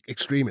more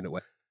extreme in a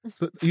way.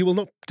 So you will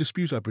not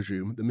dispute, I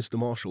presume, that Mr.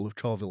 Marshall of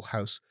Charville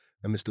House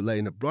and Mr.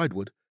 Lane of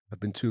Bridewood have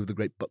been two of the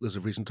great butlers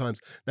of recent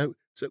times. Now,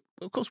 so,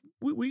 of course,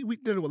 we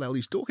don't know what the hell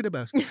he's talking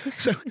about.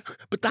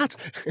 But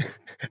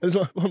there's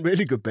one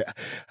really good bit.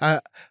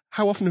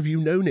 How often have you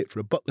known it for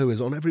a butler who is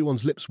on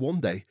everyone's lips one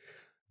day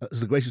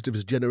as the greatest of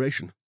his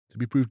generation, to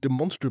be proved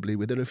demonstrably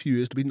within a few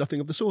years to be nothing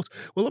of the sort?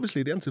 Well,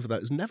 obviously, the answer for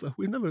that is never.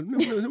 We've never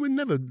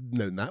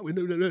known that. We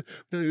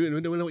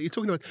know what you're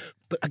talking about.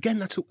 But again,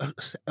 that's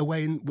a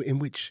way in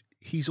which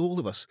he's all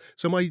of us.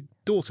 So my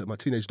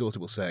teenage daughter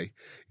will say,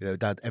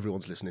 Dad,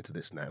 everyone's listening to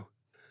this now.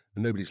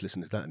 And nobody's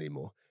listening to that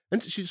anymore.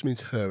 And she just means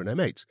her and her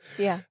mates.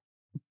 Yeah.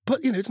 But,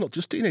 it's not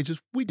just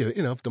teenagers. We do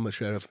it. I've done my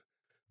share of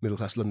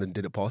middle-class London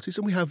dinner parties,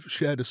 and we have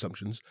shared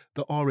assumptions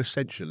that are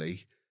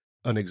essentially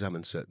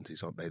unexamined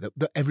certainties, aren't they?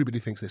 That everybody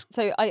thinks this.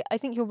 So I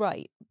think you're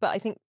right, but I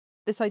think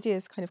this idea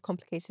is kind of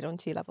complicated on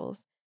two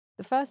levels.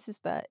 The first is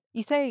that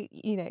you say,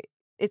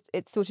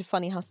 it's sort of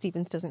funny how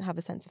Stevens doesn't have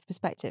a sense of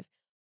perspective,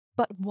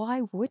 but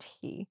why would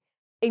he?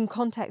 In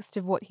context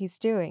of what he's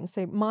doing.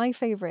 So my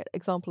favourite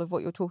example of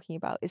what you're talking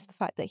about is the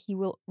fact that he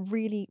will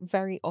really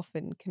very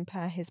often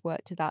compare his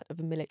work to that of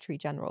a military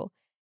general.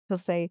 He'll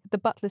say, the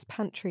butler's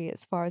pantry,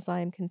 as far as I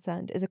am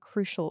concerned, is a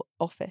crucial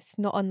office,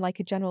 not unlike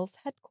a general's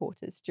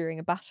headquarters during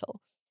a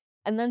battle.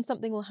 And then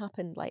something will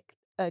happen, like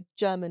a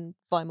German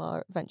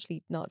Weimar,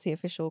 eventually Nazi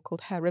official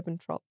called Herr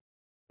Ribbentrop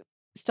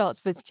starts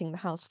visiting the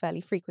house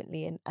fairly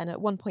frequently, and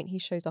at one point he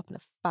shows up in a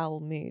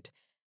foul mood.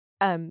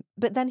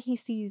 But then he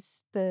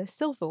sees the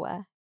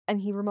silverware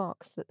and he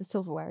remarks that the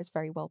silverware is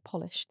very well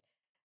polished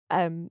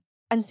and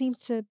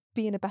seems to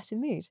be in a better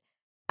mood.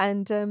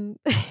 And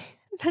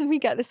then we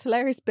get this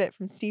hilarious bit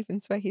from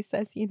Stevens where he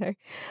says,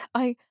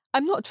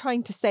 I'm not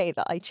trying to say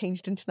that I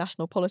changed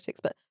international politics,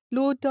 but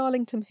Lord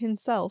Darlington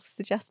himself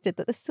suggested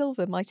that the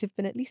silver might have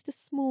been at least a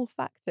small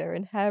factor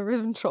in Herr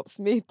Ribbentrop's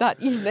mood that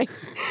evening,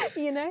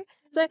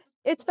 So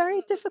it's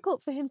very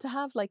difficult for him to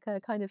have like a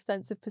kind of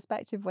sense of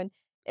perspective when,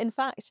 in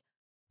fact,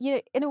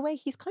 in a way,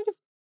 he's kind of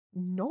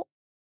not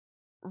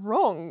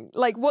wrong.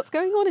 Like, what's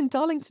going on in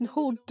Darlington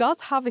Hall does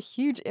have a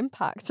huge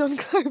impact on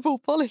global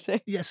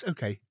politics. Yes,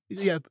 okay.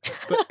 Yeah,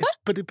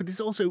 but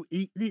it's also,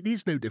 it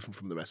is no different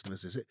from the rest of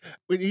us, is it?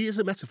 He is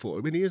a metaphor.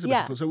 He is a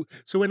metaphor.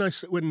 So when the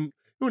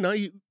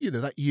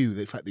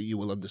fact that you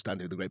will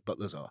understand who the great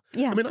butlers are.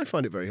 Yeah. I mean, I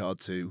find it very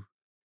hard to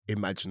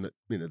imagine that,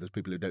 there's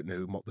people who don't know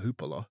who Mott the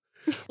Hoople are.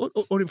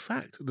 or in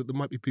fact, that there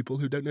might be people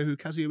who don't know who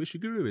Kazuo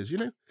Ishiguro is,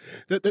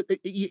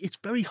 it's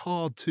very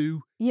hard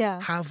to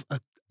have a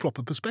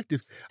proper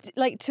perspective.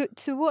 Like,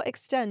 to what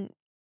extent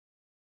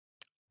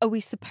are we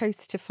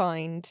supposed to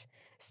find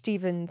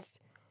Stevens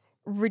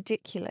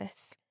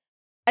ridiculous?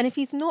 And if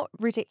he's not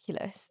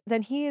ridiculous,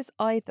 then he is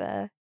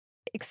either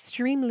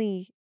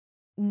extremely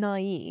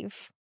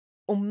naive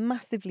or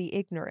massively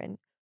ignorant,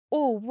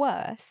 or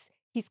worse,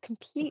 he's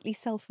completely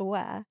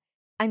self-aware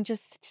and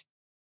just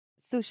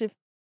sort of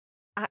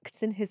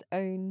acts in his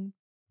own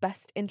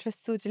best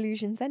interests or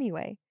delusions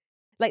anyway.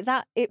 Like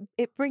that,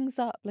 it brings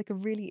up like a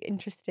really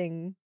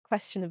interesting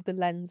question of the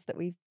lens that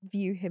we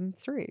view him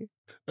through.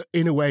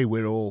 In a way,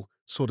 we're all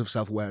sort of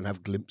self-aware and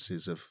have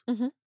glimpses of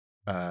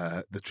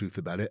the truth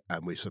about it,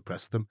 and we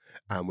suppress them,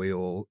 and we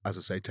all, as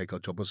I say, take our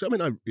job. I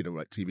mean, I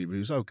write TV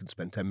reviews. I can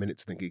spend 10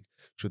 minutes thinking,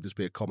 should this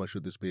be a comma?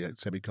 Should this be a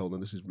semicolon?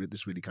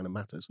 This really kind of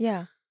matters.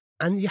 Yeah.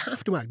 And you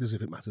have to act as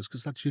if it matters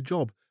because that's your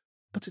job.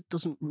 But it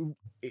doesn't.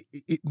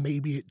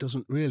 Maybe it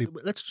doesn't really.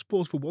 But let's just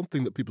pause for one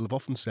thing that people have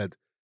often said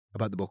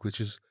about the book,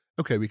 which is,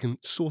 okay, we can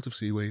sort of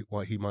see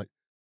why he might.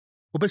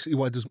 Well, basically,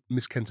 why does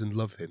Miss Kenton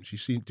love him? She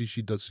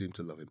does seem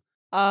to love him.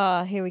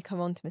 Here we come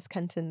on to Miss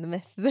Kenton, the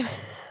myth,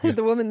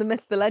 the woman, the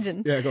myth, the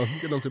legend. Yeah, go on.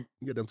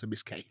 Get on to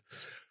Miss K.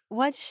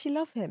 Why does she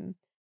love him?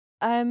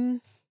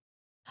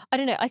 I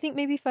don't know. I think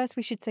maybe first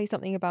we should say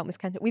something about Miss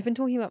Kenton. We've been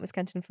talking about Miss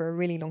Kenton for a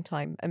really long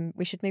time, and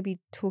we should maybe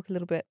talk a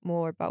little bit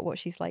more about what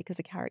she's like as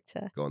a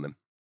character. Go on then.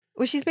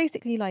 Well, she's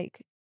basically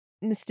like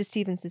Mr.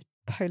 Stevens'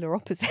 polar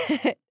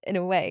opposite in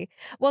a way.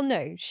 Well,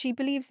 no, she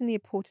believes in the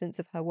importance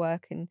of her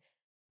work,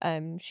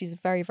 and she's a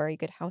very, very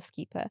good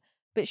housekeeper.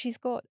 but she's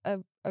got a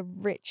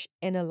rich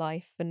inner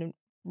life and a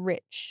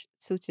rich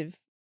sort of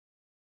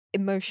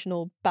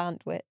emotional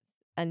bandwidth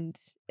and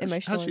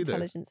emotional Has she, though?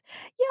 intelligence.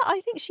 Yeah,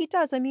 I think she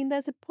does. I mean,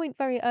 there's a point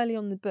very early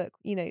on in the book,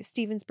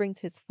 Stevens brings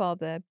his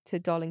father to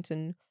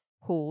Darlington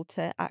Hall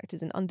to act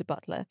as an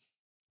under-butler.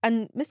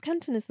 And Miss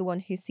Kenton is the one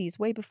who sees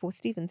way before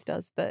Stevens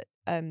does that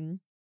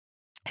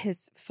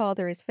his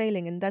father is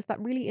failing. And there's that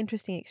really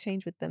interesting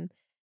exchange with them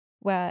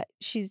where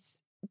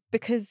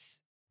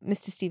because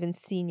Mr. Stevens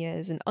Sr.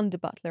 is an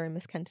under-butler and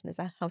Miss Kenton is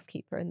a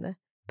housekeeper, and the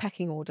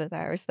pecking order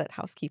there is that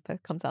housekeeper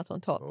comes out on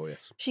top. Oh,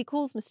 yes. She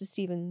calls Mr.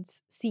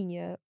 Stevens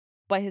Sr.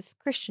 by his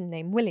Christian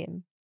name,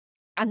 William.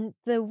 And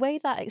the way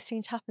that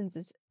exchange happens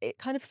is it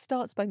kind of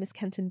starts by Miss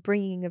Kenton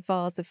bringing a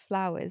vase of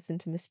flowers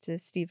into Mr.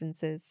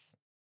 Stevens's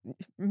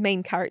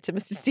main character,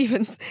 Mr.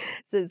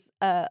 Stevens's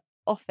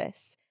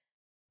office.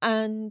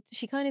 And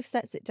she kind of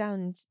sets it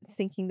down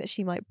thinking that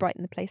she might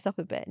brighten the place up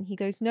a bit. And he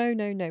goes, no,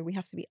 we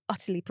have to be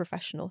utterly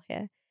professional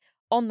here.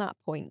 On that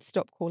point,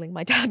 stop calling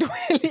my dad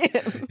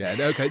William. Yeah,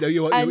 no, okay. No,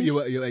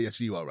 yes,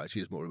 you are right. She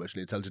is more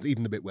emotionally intelligent.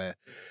 Even the bit where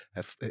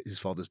his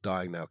father's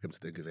dying now, comes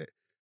to think of it.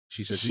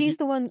 She says, she's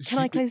the one, can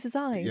I close his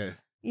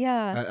eyes?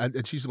 Yeah.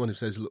 And she's the one who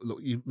says, look,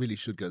 you really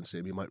should go and see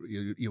him.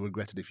 You'll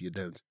regret it if you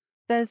don't.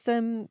 There's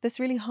this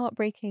really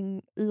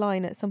heartbreaking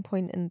line at some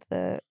point in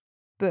the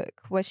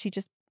book where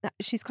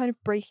she's kind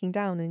of breaking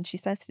down, and she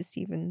says to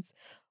Stevens,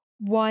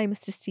 why,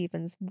 Mr.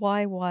 Stevens,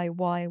 why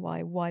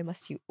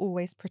must you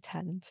always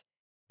pretend?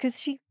 Because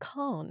she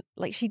can't,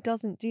 she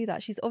doesn't do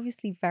that. She's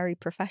obviously very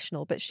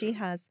professional, but she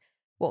has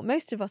what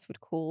most of us would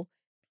call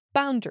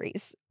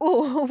boundaries,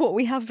 or what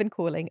we have been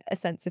calling a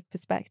sense of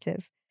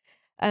perspective.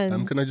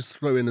 Can I just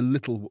throw in a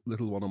little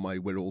one on my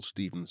 "We're all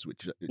Stevens,"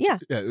 which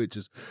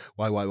is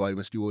why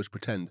must you always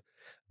pretend?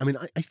 I mean,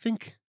 I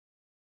think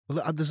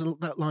there's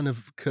that line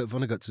of Kurt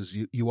Vonnegut says,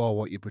 "You are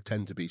what you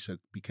pretend to be, so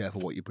be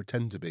careful what you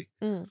pretend to be."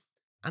 And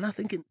I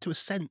think in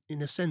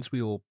a sense,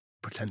 we all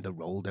pretend a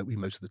role, don't we,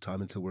 most of the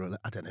time until we're,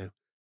 I don't know.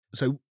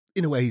 So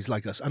in a way, he's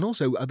like us. And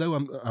also, although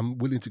I'm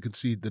willing to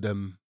concede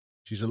that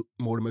she's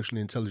more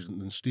emotionally intelligent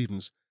than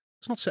Stevens,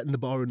 it's not setting the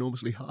bar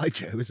enormously high,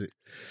 Jo, is it?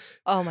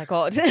 Oh my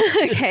God.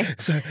 Okay.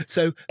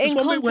 So in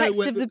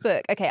context of the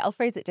book, okay, I'll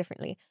phrase it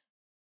differently.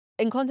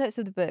 In context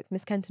of the book,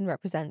 Miss Kenton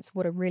represents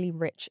what a really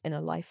rich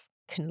inner life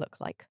can look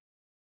like.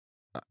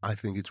 I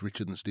think it's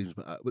richer than Stevens,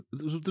 but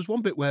there's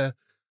one bit where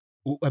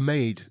a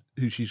maid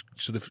who she's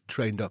sort of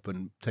trained up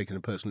and taken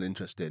a personal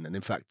interest in, and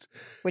in fact,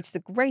 which is a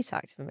great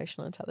act of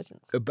emotional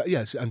intelligence. But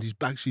yes, and she's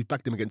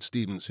backed him against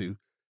Stevens, who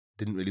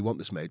didn't really want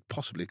this maid,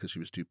 possibly because she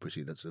was too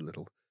pretty. That's a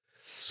little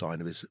sign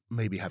of his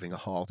maybe having a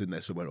heart in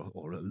there somewhere,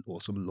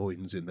 or some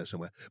loins in there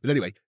somewhere. But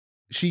anyway,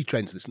 she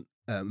trains this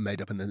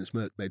maid up, and then this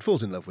maid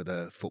falls in love with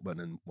a footman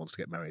and wants to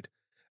get married.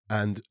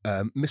 And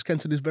Miss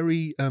Kenton is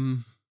very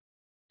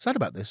sad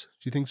about this.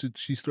 She thinks that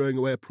she's throwing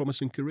away a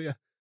promising career.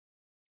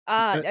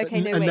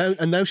 Okay, no,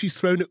 wait. Now she's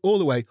thrown it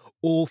all away,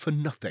 all for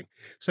nothing.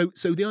 So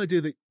the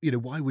idea that,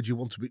 why would you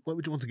want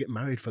to get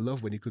married for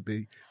love when you could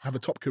have a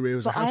top career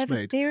as a housemaid?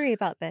 I have a theory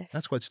about this.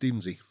 That's quite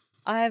Stevensy.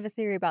 I have a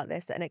theory about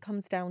this, and it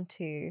comes down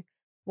to,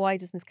 why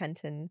does Miss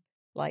Kenton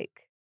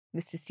like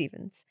Mr.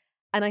 Stevens?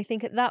 And I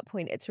think at that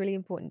point, it's really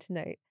important to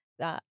note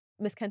that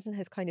Miss Kenton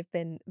has kind of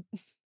been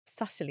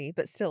subtly,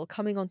 but still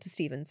coming on to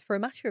Stevens for a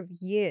matter of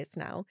years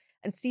now.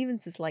 And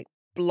Stevens has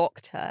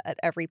blocked her at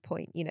every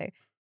point,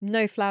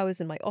 no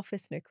flowers in my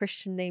office, no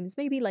Christian names,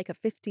 maybe a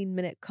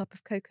 15-minute cup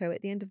of cocoa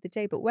at the end of the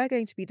day, but we're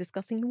going to be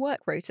discussing the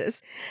work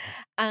rotas.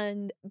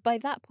 And by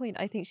that point,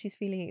 I think she's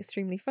feeling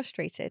extremely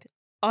frustrated.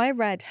 I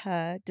read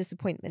her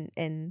disappointment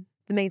in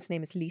The Maid's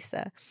Name is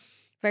Lisa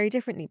very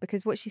differently,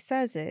 because what she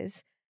says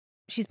is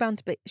she's bound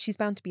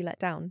to be let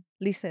down.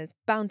 Lisa is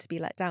bound to be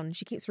let down. And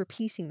she keeps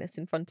repeating this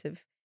in front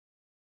of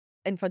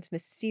Mrs.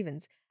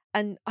 Stevens.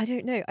 And I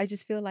don't know, I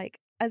just feel like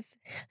as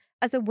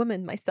a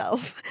woman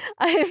myself,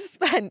 I have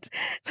spent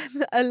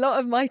a lot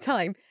of my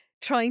time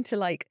trying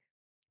to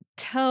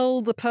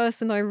tell the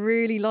person I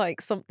really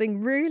like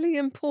something really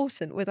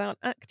important without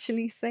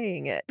actually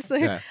saying it. So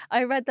yeah.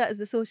 I read that as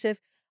a sort of,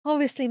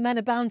 obviously men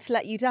are bound to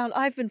let you down.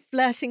 I've been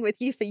flirting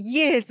with you for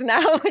years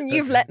now and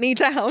you've let me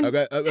down.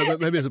 Okay,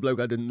 maybe as a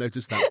bloke I didn't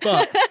notice that.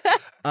 But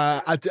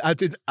I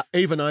did.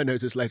 Even I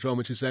noticed later on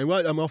when she's saying,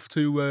 right, I'm off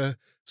to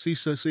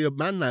see a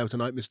man now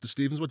tonight, Mr.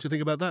 Stevens. What do you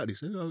think about that? And he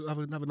said, oh, have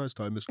a nice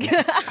time, Mr.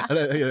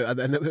 and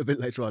then a bit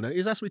later on,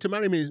 he's asked me to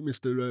marry me,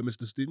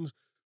 Mr. Stevens.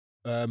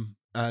 And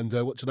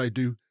what should I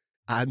do?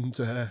 And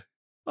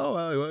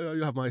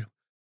you have my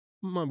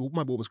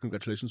warmest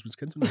congratulations, Miss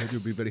Kenton. I hope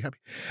you'll be very happy.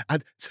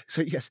 And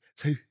so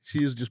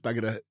she is just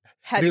banging her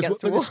head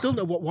against the wall. But still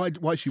know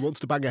why she wants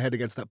to bang her head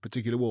against that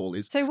particular wall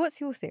is. So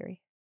what's your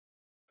theory?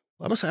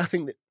 I must say, I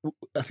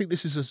think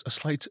this is a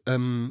slight.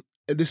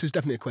 This is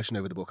definitely a question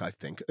over the book. I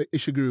think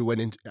Ishiguro,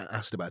 when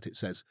asked about it,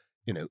 says,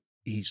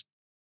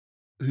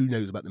 who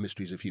knows about the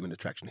mysteries of human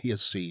attraction? He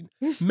has seen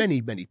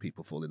many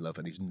people fall in love,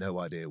 and he's no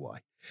idea why.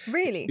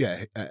 Really?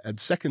 Yeah. And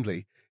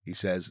secondly, he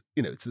says,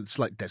 you know, it's a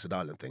slight desert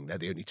island thing. They're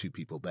the only two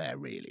people there,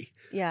 really.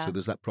 Yeah. So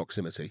there's that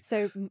proximity.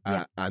 So,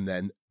 yeah. And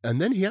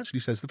then he actually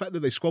says the fact that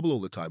they squabble all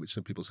the time, which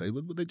some people say,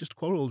 well, they just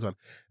quarrel all the time.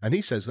 And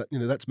he says that, you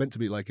know, that's meant to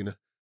be like in a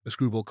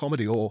screwball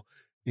comedy or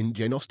in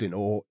Jane Austen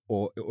or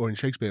in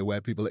Shakespeare,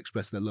 where people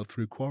express their love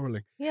through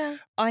quarrelling. Yeah.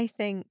 I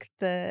think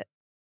that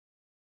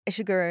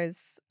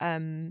Ishiguro's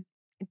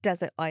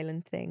desert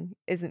island thing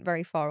isn't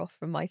very far off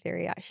from my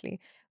theory, actually,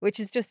 which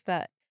is just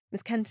that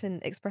Miss Kenton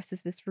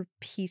expresses this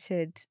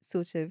repeated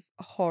sort of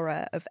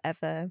horror of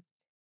ever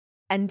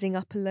ending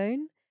up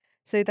alone.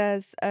 So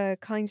there's a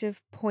kind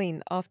of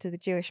point after the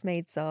Jewish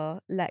maids are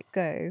let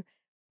go.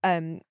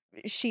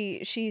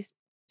 She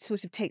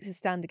sort of takes a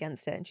stand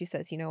against it, and she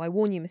says, you know, I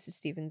warn you, Mrs.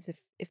 Stevens,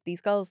 if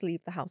these girls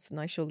leave the house, then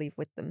I shall leave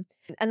with them.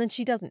 And then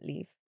she doesn't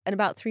leave. And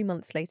about 3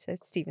 months later,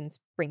 Stevens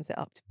brings it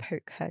up to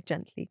poke her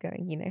gently,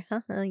 going, you know,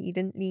 haha, you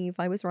didn't leave,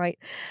 I was right.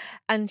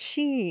 And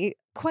she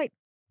quite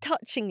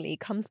touchingly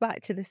comes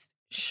back to this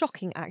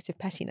shocking act of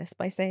pettiness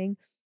by saying,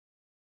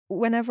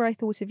 whenever I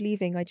thought of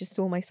leaving, I just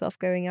saw myself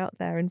going out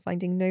there and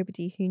finding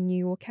nobody who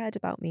knew or cared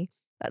about me.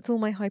 That's all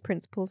my high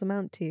principles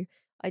amount to.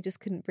 I just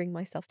couldn't bring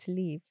myself to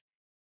leave.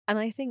 And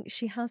I think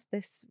she has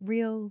this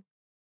real,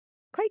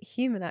 quite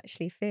human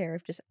actually, fear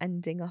of just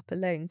ending up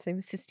alone. So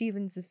Mr.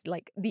 Stevens is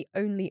like the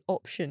only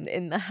option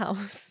in the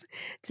house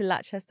to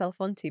latch herself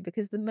onto,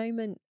 because the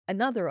moment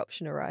another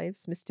option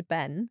arrives, Mr.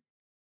 Ben,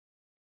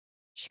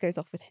 she goes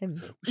off with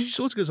him. She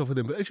sort of goes off with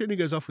him, but she only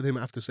goes off with him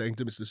after saying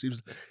to Mr.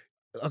 Stevens,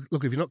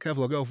 look, if you're not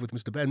careful, I'll go off with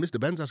Mr. Ben. Mr.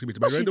 Ben's asking me to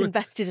marry. Well, she's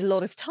invested a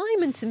lot of time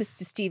into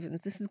Mr.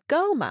 Stevens. This is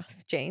girl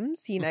math,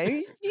 James. You know,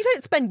 you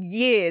don't spend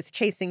years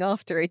chasing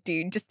after a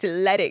dude just to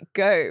let it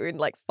go in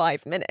like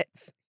 5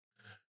 minutes.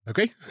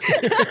 Okay.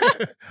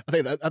 I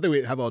think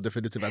we have our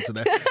definitive answer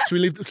there. Should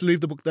we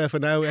leave the book there for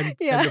now and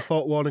end of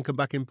part 1 and come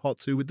back in part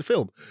 2 with the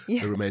film,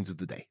 The Remains of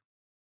the Day?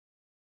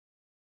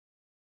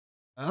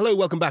 Hello,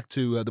 welcome back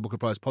to the Booker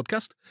Prize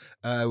podcast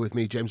with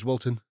me, James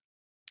Walton.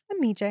 And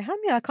me, Joe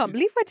Hamia. I can't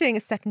believe we're doing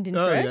a second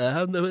intro. Oh,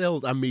 yeah.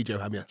 I'm me, Joe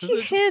Hamia. Do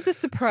you hear the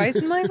surprise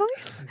in my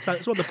voice?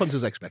 It's what the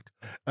punters expect.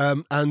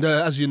 And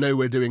as you know,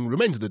 we're doing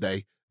Remains of the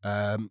Day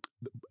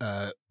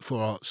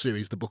for our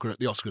series, The Booker at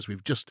the Oscars.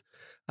 We've just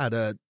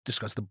had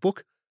discussed the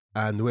book,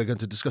 and we're going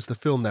to discuss the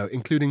film now,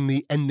 including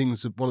the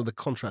endings of one of the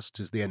contrasts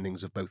is the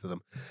endings of both of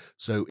them.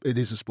 So it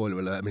is a spoiler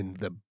alert. I mean,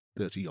 they're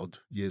 30-odd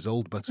years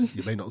old, but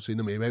you may not have seen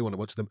them, you may want to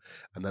watch them,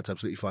 and that's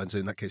absolutely fine. So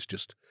in that case,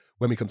 just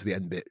when we come to the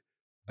end bit,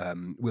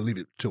 we'll leave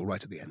it till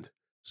right at the end.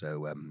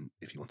 So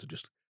if you want to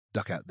just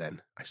duck out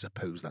then, I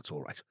suppose that's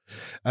all right.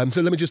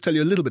 So let me just tell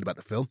you a little bit about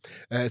the film.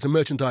 It's a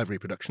Merchant Ivory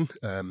production,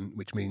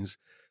 which means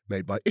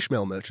made by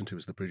Ishmael Merchant, who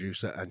was the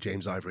producer, and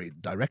James Ivory,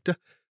 the director,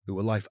 who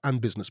were life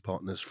and business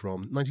partners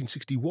from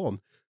 1961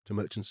 to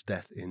Merchant's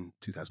death in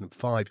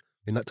 2005.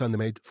 In that time, they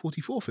made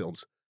 44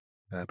 films.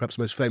 Perhaps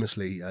most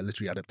famously,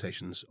 literary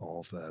adaptations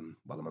of,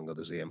 among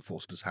others, E.M.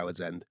 Forster's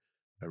Howard's End,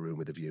 A Room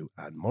with a View,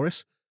 and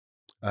Morris.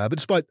 But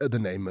despite the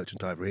name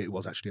Merchant Ivory, it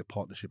was actually a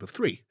partnership of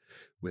 3,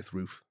 with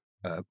Ruth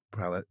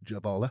Power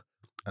Jabala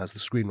as the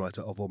screenwriter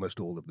of almost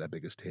all of their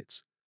biggest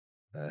hits.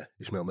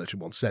 Ishmael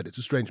Merchant once said, "It's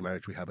a strange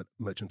marriage we have at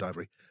Merchant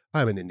Ivory.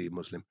 I'm an Indian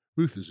Muslim,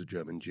 Ruth is a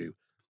German Jew,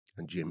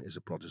 and Jim is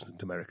a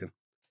Protestant American.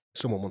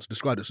 Someone once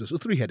described us as a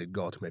 3-headed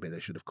god. Maybe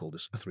they should have called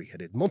us a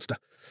 3-headed monster."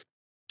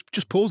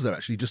 Just pause there,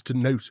 actually, just to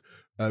note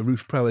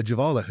Ruth Power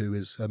Javala, who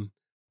is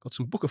got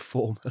some Book of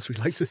form, as we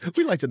like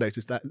to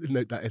notice that,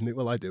 note that in it.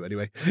 Well, I do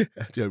anyway.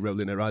 Joe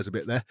rolling her eyes a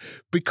bit there,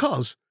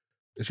 because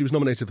she was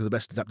nominated for the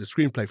Best Adapted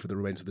Screenplay for The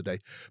Remains of the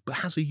Day, but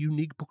has a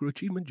unique Booker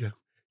achievement, Joe.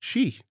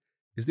 She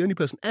is the only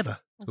person ever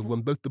to have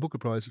won both the Booker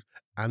Prize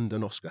and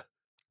an Oscar.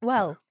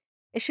 Well,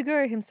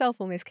 Ishiguro himself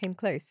almost came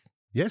close.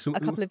 Yes. A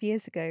couple of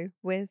years ago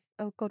with,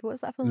 oh God, what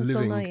was that film with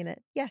Bill Nye in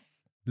it?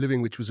 Yes.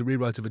 Living, which was a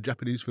rewrite of a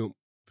Japanese film,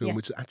 Yes.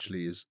 which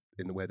actually is,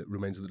 in the way that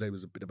Remains of the Day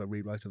was a bit of a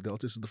rewrite of The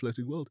Artist of the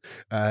Floating World.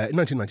 In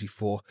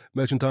 1994,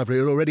 Merchant Ivory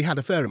had already had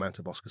a fair amount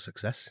of Oscar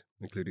success,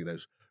 including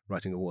those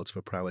writing awards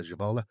for Prowess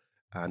Javala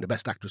and a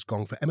Best Actress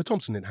gong for Emma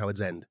Thompson in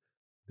Howard's End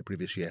the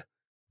previous year.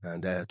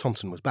 And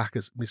Thompson was back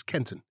as Miss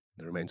Kenton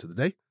in The Remains of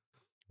the Day,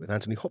 with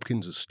Anthony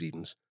Hopkins as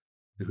Stevens,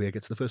 who here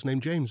gets the first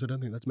name James. I don't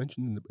think that's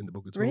mentioned in the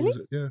book at all, Really? is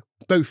it? Yeah.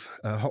 Both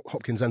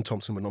Hopkins and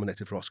Thompson were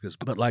nominated for Oscars,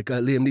 but like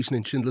Liam Neeson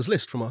in Schindler's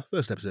List from our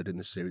first episode in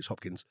this series,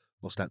 Hopkins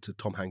lost out to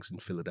Tom Hanks in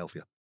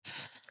Philadelphia.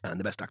 And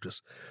the Best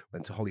Actress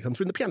went to Holly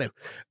Hunter in The Piano.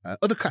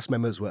 Other cast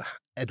members were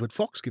Edward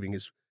Fox, giving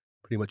his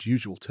pretty much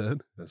usual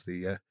turn as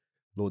the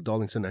Lord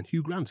Darlington, and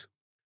Hugh Grant,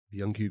 the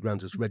young Hugh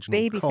Grant as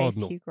Reginald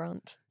Cardinal. Babyface Hugh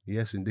Grant.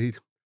 Yes, indeed.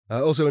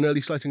 Also an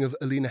early sighting of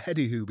Alina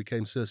Heddy, who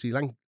became Cersei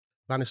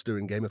Lannister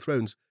in Game of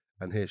Thrones.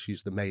 And here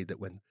she's the maid that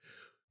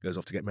goes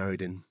off to get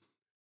married in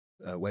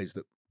ways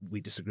that we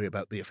disagree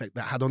about the effect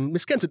that had on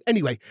Miss Kenton.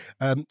 Anyway,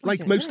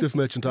 like most of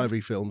Merchant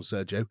Ivory films,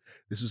 Joe,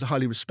 this is a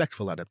highly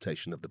respectful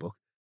adaptation of the book.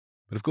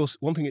 But of course,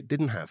 one thing it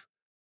didn't have,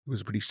 it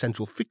was a pretty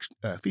central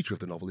feature of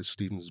the novel, is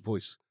Stevens'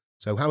 voice.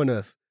 So how on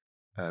earth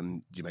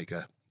do you make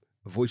a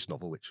voice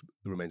novel, which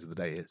The Remains of the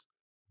Day is,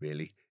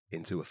 really,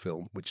 into a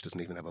film which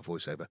doesn't even have a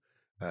voiceover?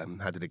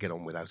 How did it get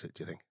on without it,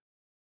 do you think?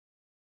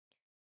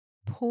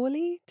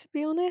 poorly, to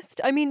be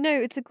honest. I mean, no,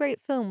 it's a great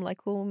film,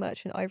 like all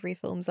Merchant Ivory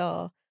films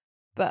are.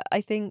 But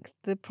I think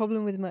the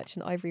problem with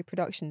Merchant Ivory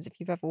productions, if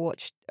you've ever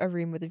watched A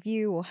Room with a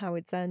View or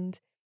Howard's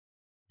End,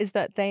 is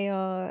that they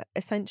are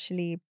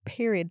essentially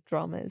period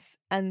dramas.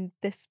 And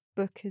this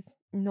book is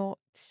not,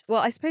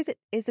 well, I suppose it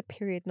is a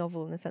period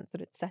novel in the sense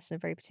that it's set in a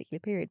very particular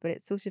period, but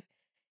it's sort of,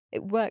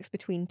 it works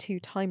between two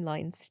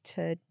timelines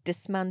to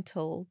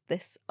dismantle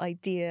this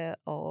idea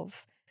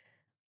of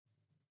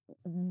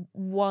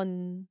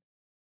one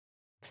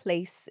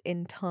place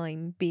in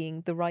time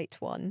being the right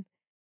one.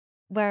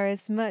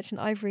 Whereas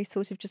Merchant Ivory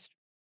sort of just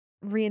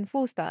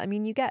reinforced that. I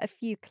mean, you get a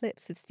few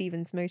clips of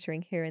Stevens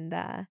motoring here and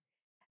there,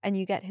 and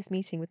you get his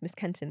meeting with Miss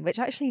Kenton, which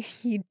actually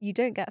you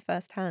don't get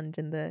firsthand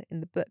in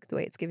the book the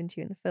way it's given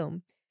to you in the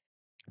film.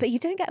 But you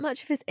don't get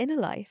much of his inner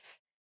life.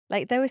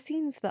 Like there were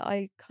scenes that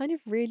I kind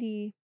of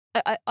really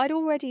I'd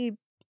already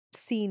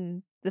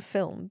seen the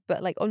film,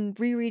 but like on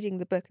rereading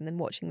the book and then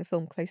watching the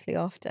film closely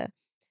after,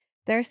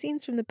 there are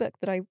scenes from the book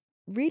that I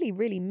really,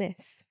 really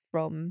miss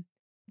from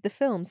the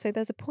film. So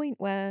there's a point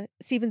where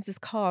Stevens's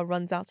car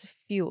runs out of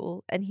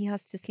fuel and he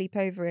has to sleep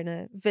over in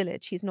a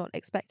village. He's not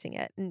expecting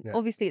it. And Yeah.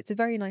 obviously it's a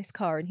very nice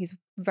car and he's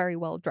very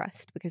well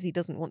dressed because he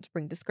doesn't want to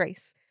bring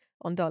disgrace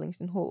on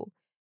Darlington Hall.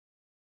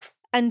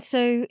 And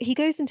so he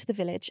goes into the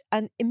village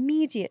and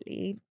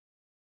immediately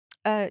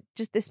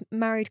just this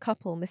married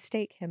couple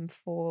mistake him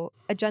for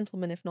a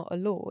gentleman, if not a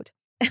lord.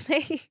 And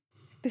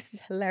this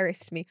is hilarious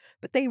to me,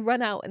 but they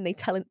run out and they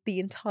tell the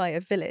entire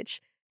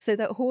village so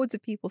that hordes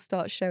of people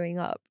start showing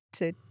up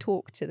to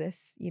talk to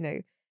this,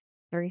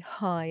 very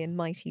high and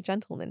mighty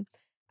gentleman.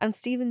 And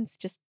Stevens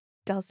just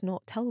does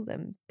not tell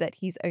them that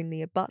he's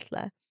only a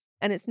butler.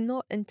 And it's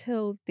not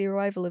until the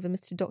arrival of a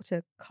Mr.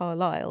 Dr.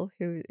 Carlyle,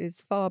 who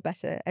is far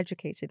better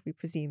educated, we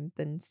presume,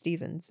 than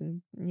Stevens,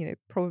 and,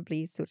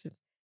 probably sort of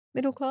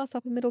middle class,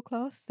 upper middle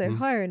class, so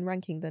higher in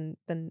ranking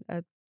than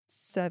a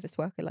service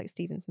worker like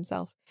Stevens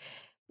himself.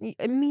 He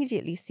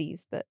immediately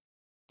sees that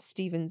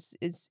Stevens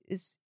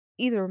is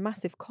either a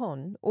massive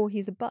con or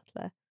he's a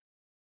butler.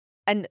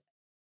 And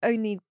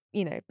only,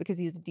 because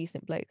he's a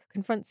decent bloke,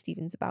 confronts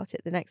Stevens about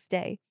it the next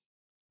day.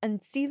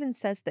 And Stevens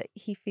says that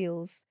he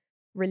feels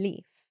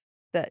relief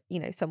that,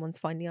 someone's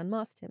finally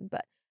unmasked him.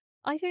 But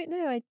I don't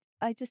know.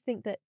 I just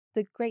think that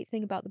the great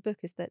thing about the book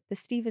is that the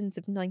Stevens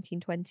of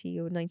 1920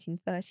 or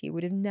 1930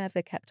 would have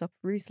never kept up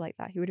a ruse like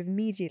that. He would have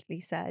immediately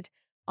said,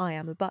 I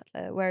am a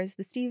butler. Whereas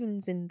the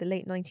Stevens in the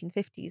late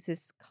 1950s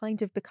is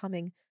kind of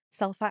becoming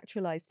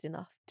self-actualized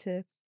enough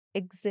to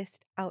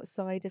exist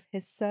outside of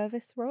his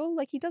service role.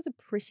 Like he does a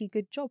pretty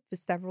good job for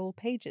several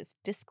pages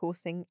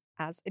discoursing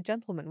as a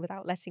gentleman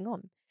without letting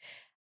on.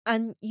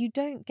 And you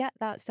don't get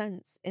that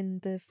sense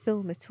in the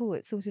film at all.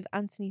 It's sort of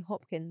Anthony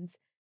Hopkins.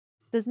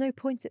 There's no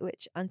point at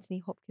which Anthony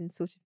Hopkins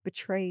sort of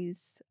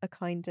betrays a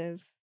kind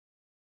of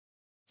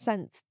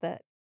sense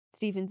that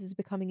Stevens is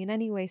becoming in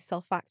any way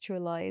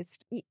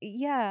self-actualized.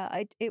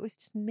 It was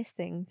just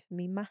missing for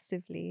me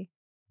massively.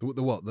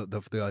 The what?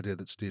 The idea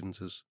that Stevens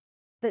is...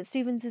 That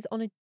Stevens is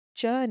on a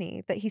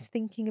journey, that he's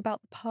thinking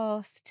about the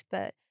past,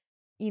 that,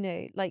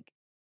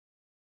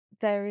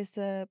 there is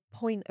a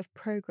point of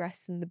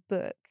progress in the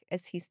book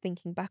as he's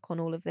thinking back on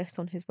all of this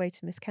on his way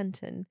to Miss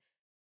Kenton,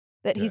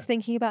 that he's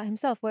thinking about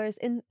himself. Whereas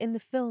in the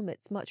film,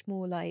 it's much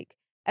more like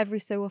every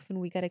so often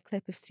we get a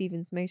clip of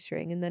Stevens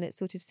motoring and then it's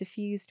sort of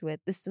suffused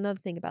with, this is another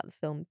thing about the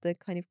film, the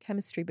kind of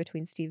chemistry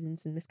between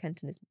Stevens and Miss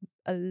Kenton is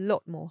a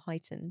lot more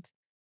heightened.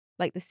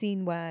 Like the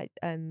scene where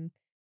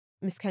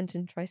Miss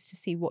Kenton tries to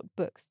see what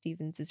book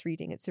Stevens is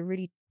reading. It's a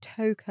really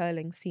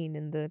toe-curling scene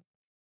in the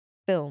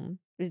film.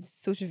 It's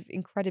sort of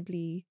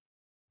incredibly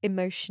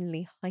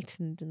emotionally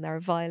heightened and there are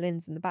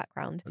violins in the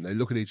background. And they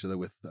look at each other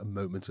with a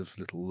moment of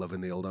little love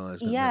in the old eyes,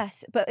 don't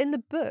Yes, but in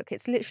the book,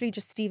 it's literally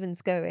just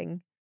Stevens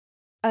going,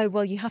 oh,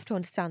 well, you have to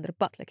understand that a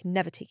butler can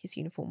never take his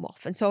uniform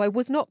off. And so I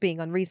was not being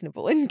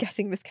unreasonable in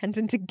getting Miss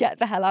Kenton to get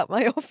the hell out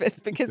my office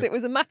because it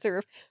was a matter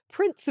of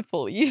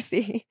principle, you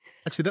see.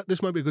 Actually,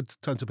 this might be a good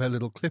time to play a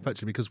little clip,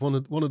 actually, because one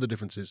of the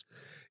differences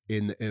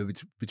in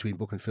between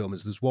book and film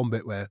is there's one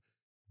bit where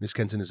Miss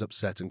Kenton is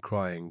upset and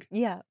crying.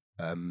 Yeah.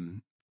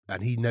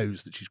 And he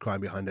knows that she's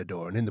crying behind her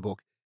door. And in the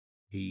book,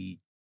 he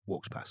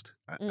walks past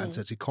and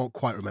says he can't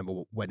quite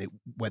remember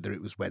whether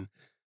it was when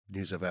the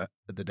news of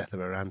the death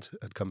of her aunt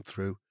had come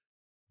through,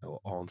 or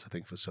aunt, I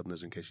think, for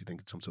Southerners, in case you think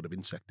it's some sort of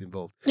insect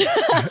involved,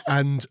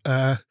 and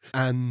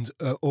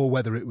or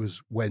whether it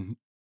was when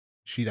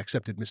she'd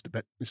accepted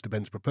Mr.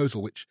 Ben's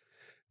proposal, which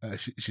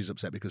she's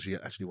upset because she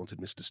actually wanted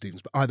Mr.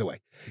 Stevens. But either way,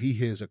 he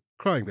hears her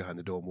crying behind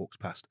the door and walks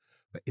past.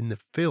 But in the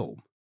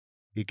film,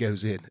 he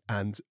goes in,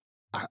 and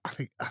I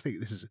think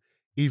this is,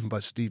 even by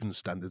Stevens'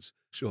 standards,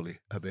 surely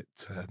a bit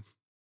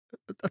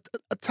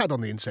a tad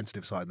on the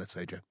insensitive side, let's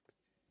say, Joe.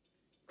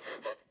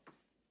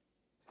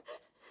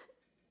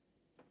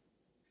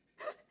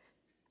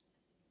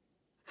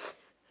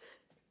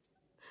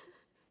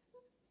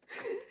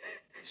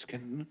 Miss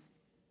Kenton?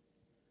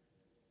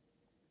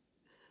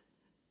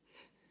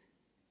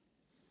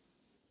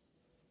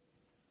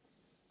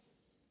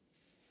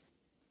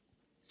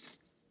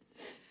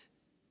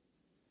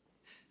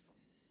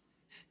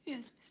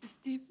 Yes, Mrs.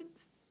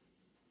 Stevens.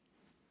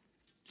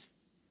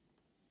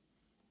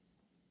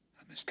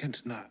 Miss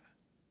Kenton, I've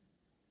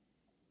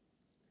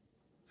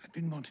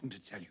been wanting to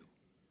tell you.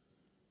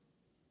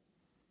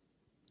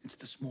 It's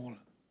the small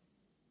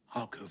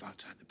alcove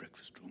outside the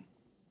breakfast room.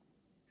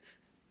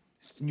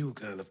 It's the new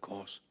girl, of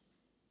course.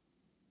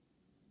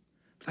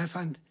 But I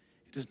find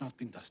it has not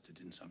been dusted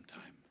in some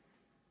time.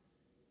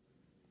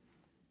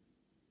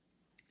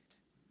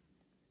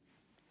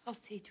 I'll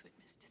see to it,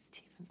 Mr.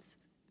 Stevens.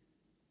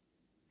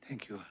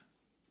 Thank you.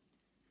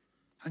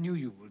 I knew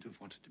you would have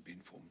wanted to be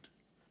informed,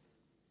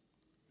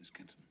 Miss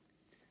Kenton.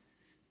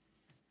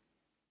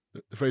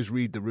 The phrase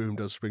 "read the room"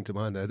 does spring to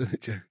mind there, doesn't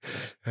it, Joe?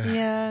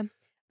 Yeah.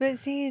 But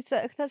see,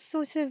 that's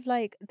sort of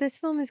like, this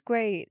film is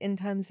great in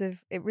terms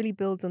of it really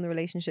builds on the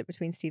relationship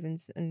between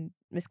Stevens and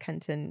Miss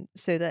Kenton,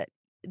 so that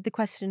the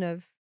question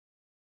of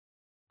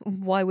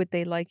why would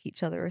they like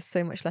each other is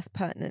so much less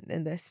pertinent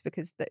in this,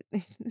 because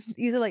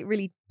these are like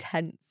really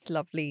tense,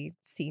 lovely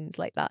scenes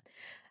like that.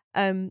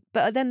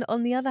 But then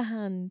on the other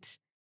hand,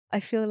 I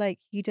feel like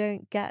you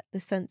don't get the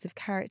sense of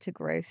character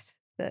growth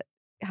that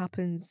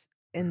happens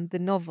in the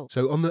novel.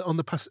 So on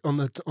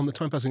the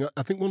time passing,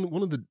 I think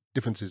one of the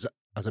differences,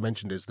 as I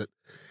mentioned, is that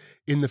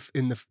in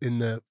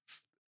the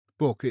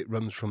book it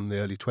runs from the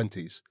early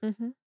 20s,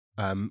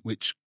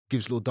 which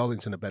gives Lord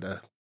Darlington a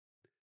better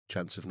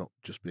chance of not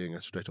just being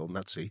a straight old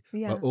Nazi,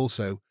 but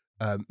also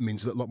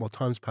means that a lot more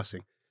time's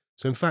passing.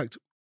 So in fact,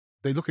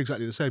 they look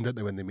exactly the same, don't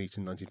they, when they meet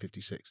in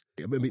 1956?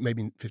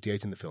 Maybe in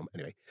 58 in the film,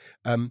 anyway.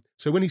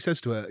 So when he says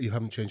to her, "You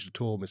haven't changed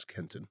at all, Miss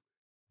Kenton,"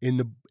 in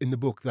the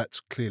book, that's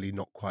clearly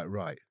not quite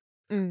right.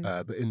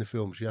 But in the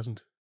film, she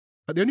hasn't.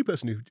 But the only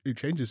person who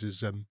changes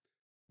is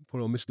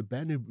poor old Mr.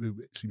 Ben,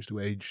 who seems to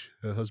age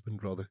her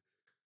husband rather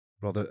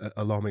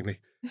alarmingly.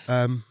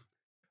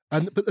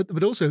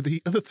 But also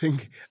the other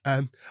thing,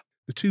 the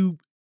two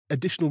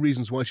additional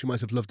reasons why she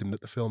might have loved him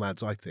that the film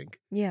adds, I think,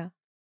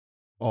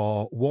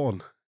 are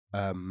one,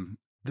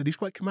 that he's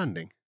quite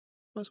commanding,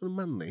 quite sort of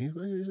manly.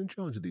 He's in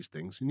charge of these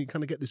things, and you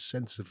kind of get this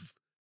sense of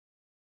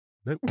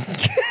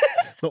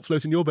not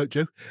floating your boat,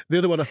 Joe. The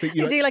other one, I think,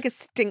 you do like a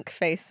stink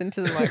face into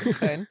the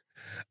microphone.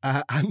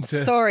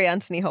 Sorry,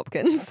 Anthony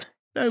Hopkins.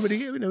 No, but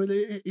he's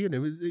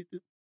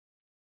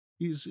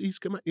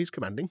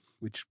commanding,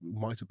 which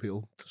might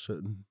appeal to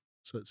certain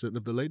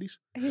of the ladies.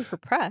 He's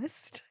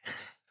repressed.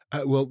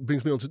 Well,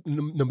 brings me on to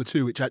number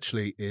two, which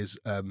actually is,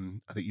 I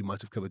think you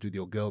might have covered with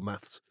your girl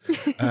maths,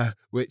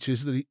 which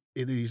is that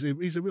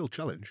he's a real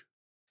challenge.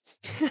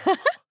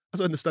 As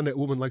I understand it, a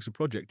woman likes a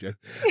project, Joe,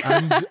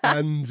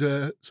 and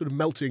sort of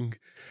melting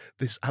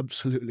this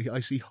absolutely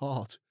icy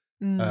heart.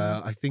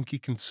 I think he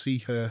can see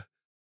her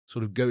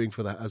sort of going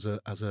for that as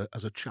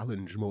a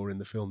challenge more in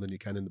the film than you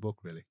can in the book,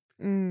 really.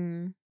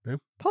 No?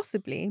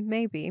 Possibly,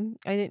 maybe.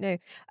 I don't know.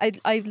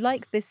 I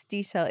like this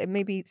detail. It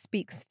maybe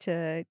speaks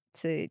to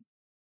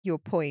your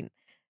point.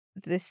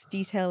 This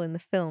detail in the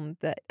film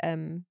that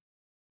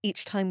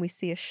each time we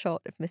see a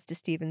shot of Mr.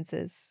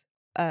 Stevens's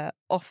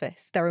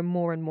office, there are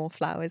more and more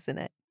flowers in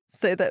it.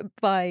 So that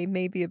by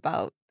maybe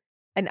about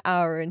an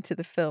hour into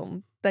the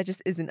film, there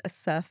just isn't a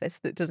surface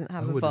that doesn't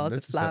have a vase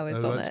of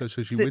flowers on it.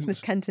 So it's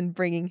Miss Kenton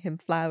bringing him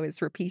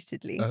flowers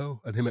repeatedly. Oh,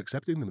 and him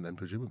accepting them then,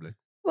 presumably.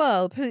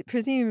 Well,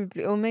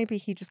 presumably, or maybe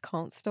he just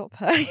can't stop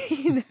her,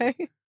 you know.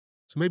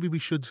 So maybe we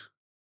should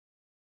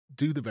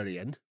do the very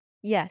end.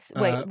 Yes,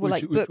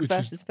 book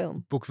versus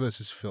film. Book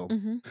versus film.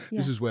 Mm-hmm, yeah.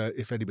 This is where,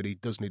 if anybody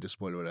does need a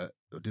spoiler alert,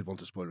 or did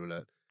want a spoiler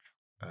alert,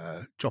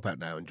 drop out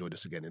now and join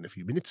us again in a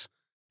few minutes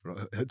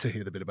to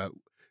hear the bit about.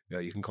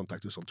 You can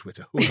contact us on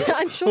Twitter.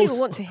 I'm sure you'll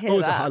want to hear that.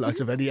 Always a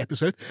highlight of any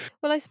episode.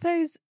 Well, I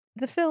suppose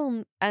the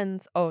film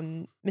ends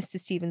on Mr.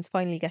 Stevens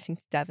finally getting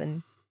to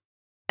Devon,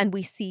 and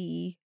we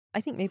see,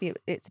 I think maybe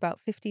it's about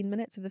 15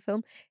 minutes of the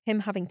film,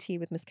 him having tea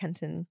with Miss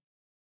Kenton,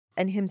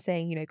 and him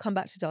saying, come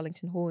back to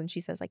Darlington Hall, and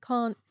she says, "I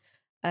can't.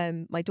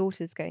 My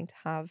daughter's going to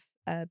have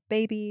a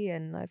baby,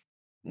 and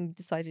I've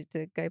decided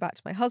to go back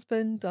to my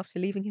husband after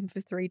leaving him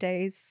for 3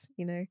 days."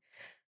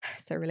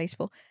 So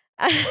relatable.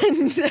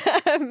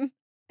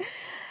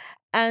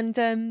 And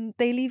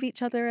they leave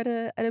each other at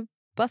a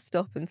bus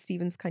stop, and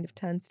Stevens kind of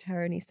turns to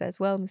her and he says,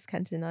 "Well, Miss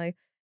Kenton,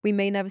 we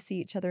may never see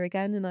each other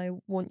again, and I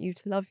want you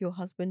to love your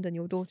husband and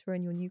your daughter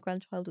and your new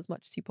grandchild as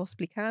much as you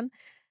possibly can."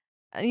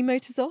 And he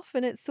motors off,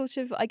 and it's sort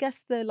of, I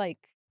guess, the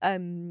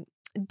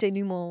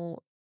denouement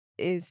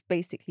is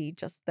basically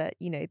just that,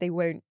 they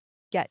won't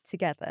get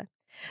together.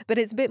 But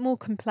it's a bit more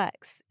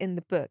complex in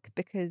the book,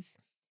 because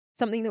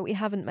something that we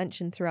haven't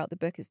mentioned throughout the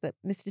book is that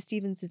Mr.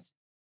 Stevens is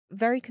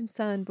very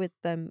concerned with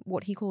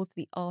what he calls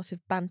the art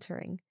of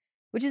bantering,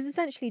 which is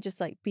essentially just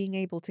like being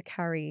able to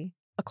carry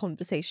a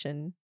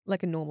conversation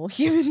like a normal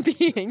human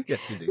being.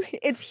 Yes, indeed.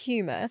 It's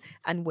humour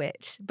and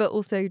wit, but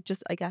also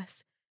just, I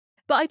guess.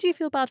 But I do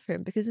feel bad for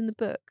him, because in the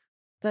book,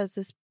 there's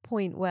this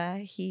point where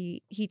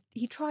he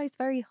tries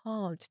very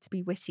hard to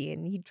be witty,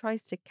 and he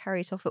tries to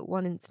carry it off at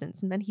one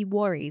instance, and then he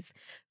worries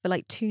for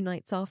like 2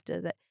 nights after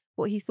that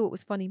what he thought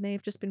was funny may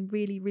have just been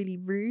really, really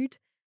rude.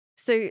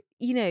 So,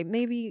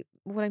 maybe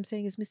what I'm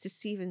saying is Mr.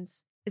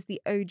 Stevens is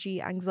the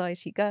OG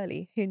anxiety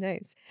girly. Who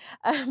knows?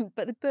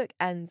 But the book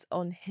ends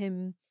on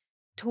him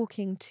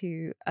talking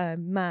to a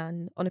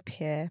man on a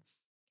pier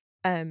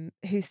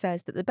who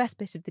says that the best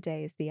bit of the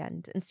day is the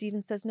end. And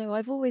Stephen says, no,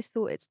 I've always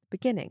thought it's the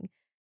beginning.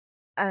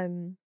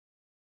 And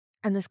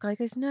this guy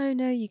goes, no,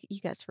 you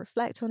get to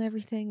reflect on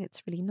everything.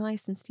 It's really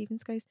nice. And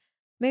Stevens goes,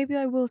 maybe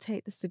I will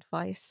take this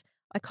advice.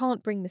 I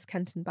can't bring Miss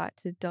Kenton back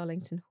to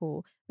Darlington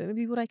Hall, but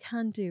maybe what I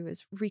can do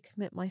is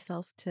recommit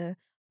myself to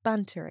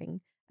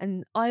bantering.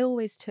 And I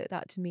always took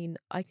that to mean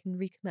I can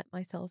recommit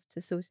myself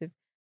to sort of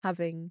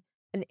having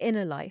an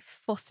inner life,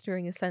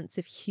 fostering a sense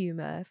of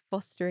humour,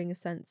 fostering a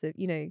sense of,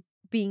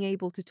 being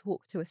able to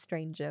talk to a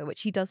stranger,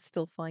 which he does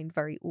still find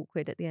very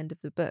awkward at the end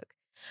of the book.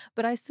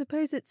 But I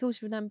suppose it's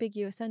sort of an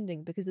ambiguous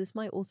ending, because this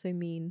might also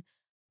mean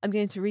I'm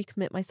going to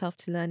recommit myself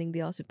to learning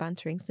the art of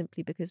bantering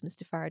simply because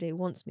Mr. Faraday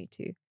wants me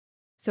to.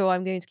 So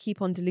I'm going to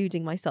keep on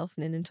deluding myself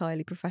in an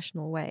entirely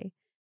professional way.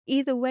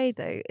 Either way,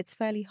 though, it's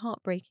fairly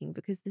heartbreaking,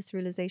 because this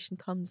realization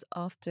comes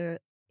after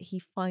he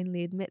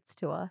finally admits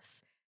to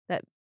us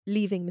that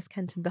leaving Miss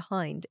Kenton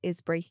behind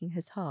is breaking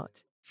his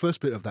heart. First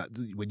bit of that,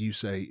 when you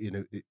say,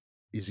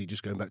 is he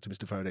just going back to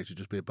Mr. Faraday to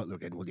just be a butler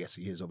again? Well, yes,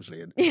 he is,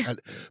 obviously.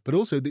 But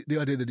also the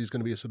idea that he's going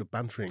to be a sort of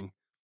bantering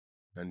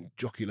and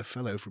jocular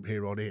fellow from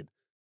here on in.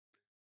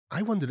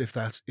 I wondered if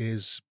that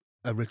is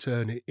a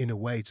return, in a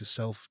way, to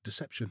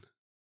self-deception,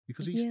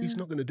 because he's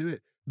not going to do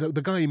it.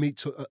 The guy he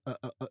meets,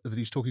 that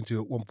he's talking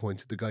to at one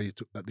point, the guy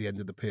at the end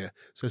of the pier,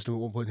 says to him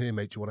at one point, here,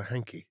 mate, do you want a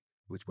hanky?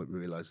 At which point we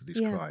realise that he's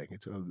crying.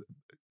 It's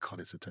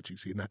a touching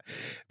scene, that.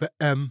 But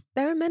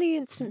there are many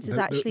instances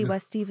actually where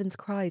Stevens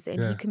cries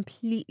and he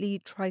completely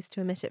tries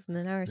to omit it from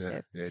the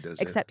narrative. Yeah, he does.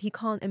 Except he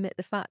can't omit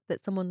the fact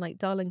that someone like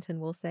Darlington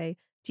will say,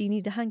 "Do you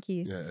need a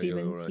hanky,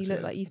 Stevens? You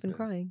look like you've been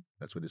crying."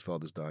 That's when his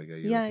father's dying.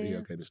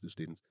 Okay, Mr.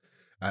 Stevens.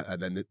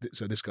 And then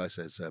so this guy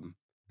says,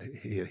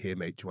 "Here,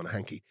 mate, do you want a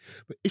hanky?"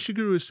 But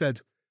Ishiguro has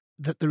said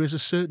that there is a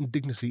certain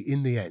dignity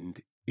in the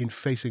end in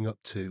facing up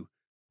to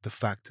the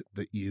fact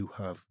that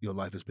your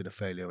life has been a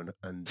failure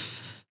and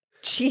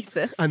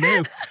Jesus. I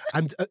know.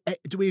 And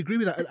do we agree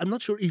with that? I'm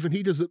not sure even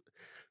he does it.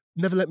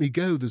 Never Let Me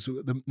Go, there's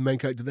the main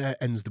character there,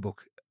 ends the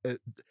book.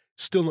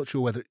 Still not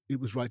sure whether it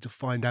was right to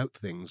find out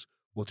things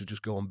or to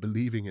just go on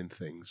believing in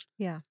things.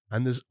 Yeah.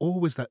 And there's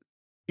always that,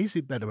 is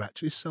it better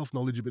actually? Is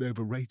self-knowledge a bit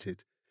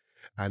overrated?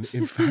 And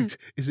in fact,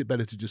 is it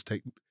better to just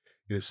take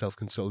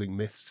self-consoling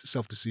myths,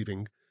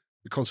 self-deceiving,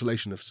 the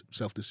consolation of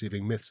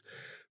self-deceiving myths?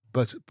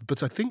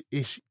 But I think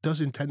Ish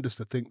does intend us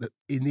to think that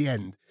in the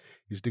end,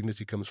 his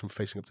dignity comes from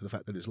facing up to the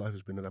fact that his life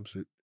has been an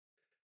absolute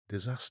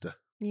disaster.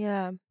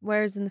 Yeah.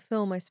 Whereas in the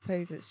film, I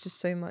suppose it's just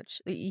so much,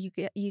 you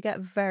get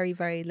very,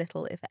 very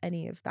little, if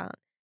any, of that.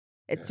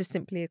 It's just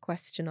simply a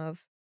question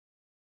of,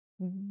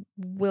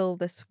 will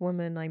this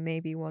woman I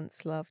maybe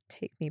once loved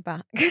take me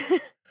back?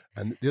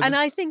 And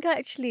I think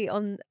actually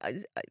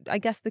I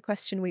guess the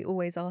question we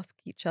always ask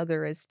each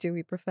other is, do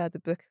we prefer the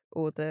book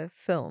or the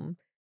film?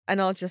 And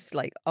I'll just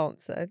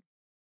answer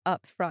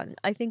up front.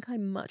 I think I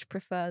much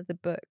prefer the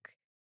book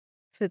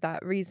for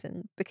that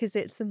reason, because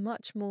it's a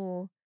much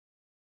more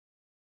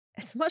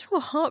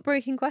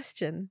heartbreaking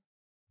question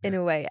in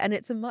a way, and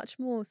it's a much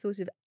more sort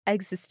of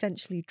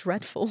existentially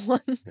dreadful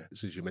one. Yeah,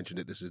 since you mentioned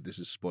it, this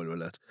is spoiler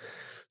alert.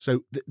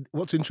 So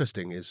what's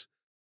interesting is,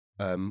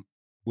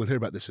 we'll hear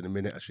about this in a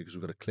minute actually, because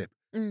we've got a clip.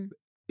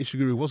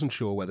 Ishiguro wasn't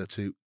sure whether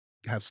to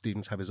have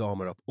Stevens have his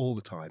armour up all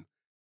the time,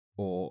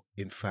 or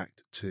in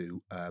fact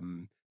to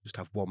just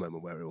have one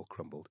moment where it all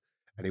crumbled,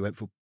 and he went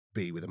for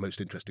B with the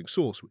most interesting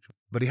source.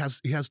 But he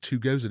has two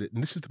goes at it,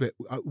 and this is the bit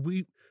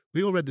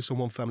we all read this on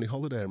one family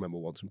holiday. I remember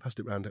once, and passed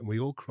it round, and we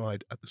all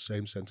cried at the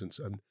same sentence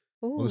and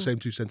the same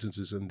two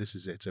sentences, and this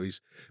is it. So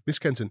Miss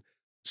Kenton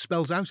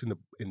spells out in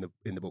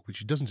the book, which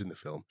she doesn't in the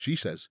film. She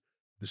says,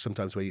 "There's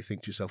sometimes where you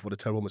think to yourself, what a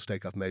terrible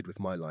mistake I've made with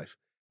my life,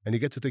 and you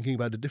get to thinking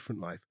about a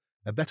different life,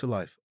 a better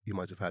life you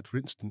might have had. For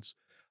instance,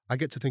 I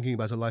get to thinking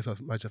about a life I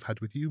might have had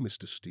with you,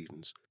 Mr.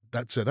 Stevens."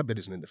 That bit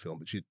isn't in the film,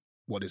 but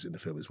what is in the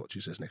film is what she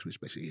says next,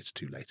 which basically it's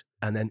too late.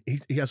 And then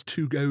he has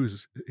two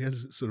goes. He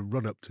has sort of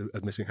run up to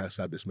admitting how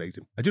sad this made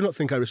him. I do not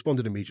think I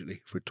responded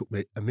immediately, for it took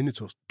me a minute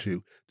or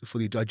two to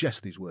fully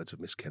digest these words of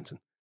Miss Kenton.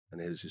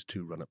 And here's his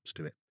two run-ups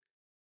to it.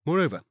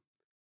 Moreover,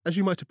 as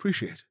you might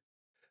appreciate,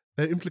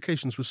 their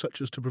implications were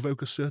such as to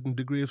provoke a certain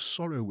degree of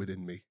sorrow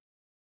within me.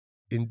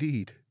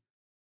 Indeed,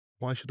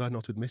 why should I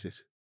not admit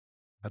it?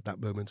 At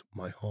that moment,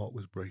 my heart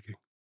was breaking.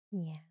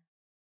 Yeah.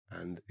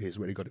 And here's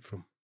where he got it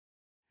from.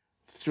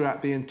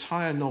 Throughout the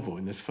entire novel,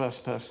 in this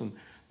first-person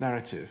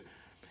narrative,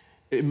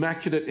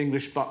 immaculate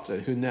English butler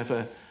who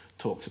never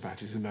talks about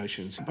his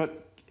emotions.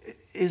 But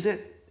is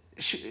it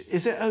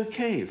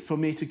okay for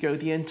me to go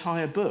the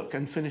entire book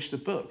and finish the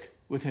book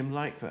with him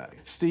like that?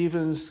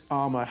 Stevens'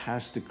 armour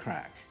has to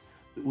crack.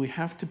 We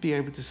have to be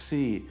able to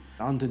see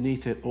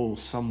underneath it all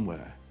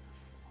somewhere.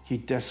 He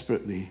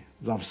desperately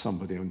loves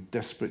somebody and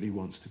desperately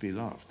wants to be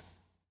loved.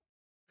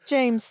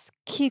 James,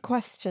 key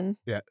question.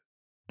 Yeah.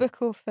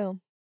 Book or film?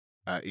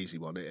 Easy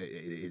one. It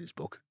is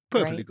book.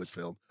 Perfectly good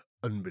film.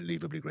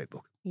 Unbelievably great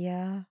book.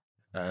 Yeah.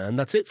 And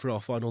that's it for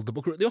our final The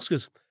Booker at the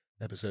Oscars.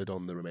 episode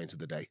on The Remains of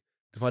the Day.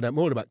 To find out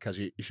more about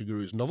Kazuya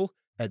Ishiguro's novel,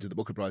 head to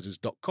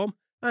thebookerprizes.com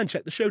and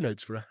check the show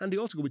notes for a handy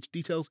article which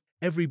details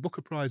every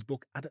Booker Prize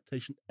book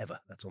adaptation ever.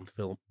 That's on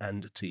film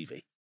and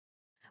TV.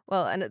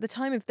 Well, and at the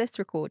time of this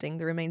recording,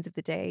 The Remains of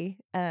the Day,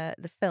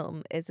 the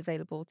film is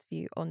available to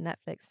view on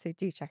Netflix, so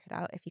do check it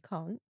out if you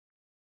can't.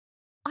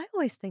 I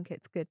always think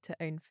it's good to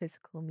own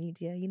physical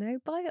media, you know,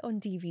 buy it on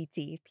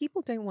DVD.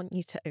 People don't want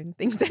you to own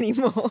things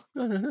anymore.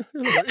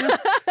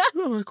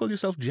 Call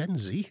yourself Gen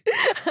Z.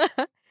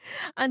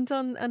 And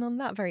on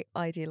that very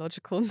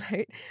ideological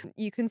note,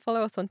 you can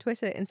follow us on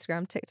Twitter,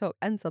 Instagram, TikTok,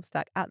 and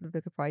Substack at the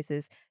Booker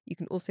Prizes. You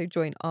can also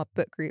join our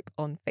book group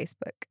on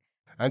Facebook.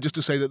 And just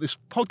to say that this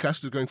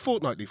podcast is going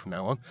fortnightly from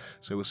now on,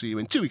 so we'll see you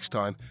in 2 weeks'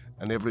 time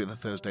and every other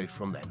Thursday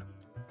from then.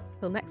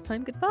 Till next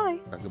time, goodbye.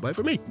 And goodbye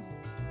from me.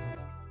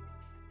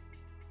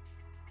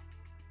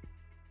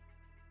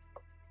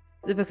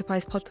 The Booker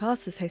Prize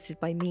podcast is hosted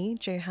by me,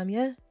 Jo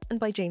Hamier, and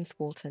by James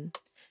Walton.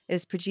 It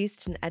is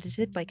produced and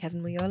edited by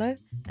Kevin Moyolo,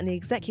 and the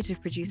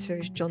executive producer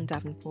is John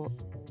Davenport.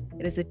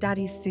 It is a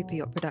Daddy's Super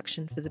Yacht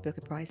production for the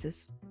Booker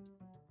Prizes.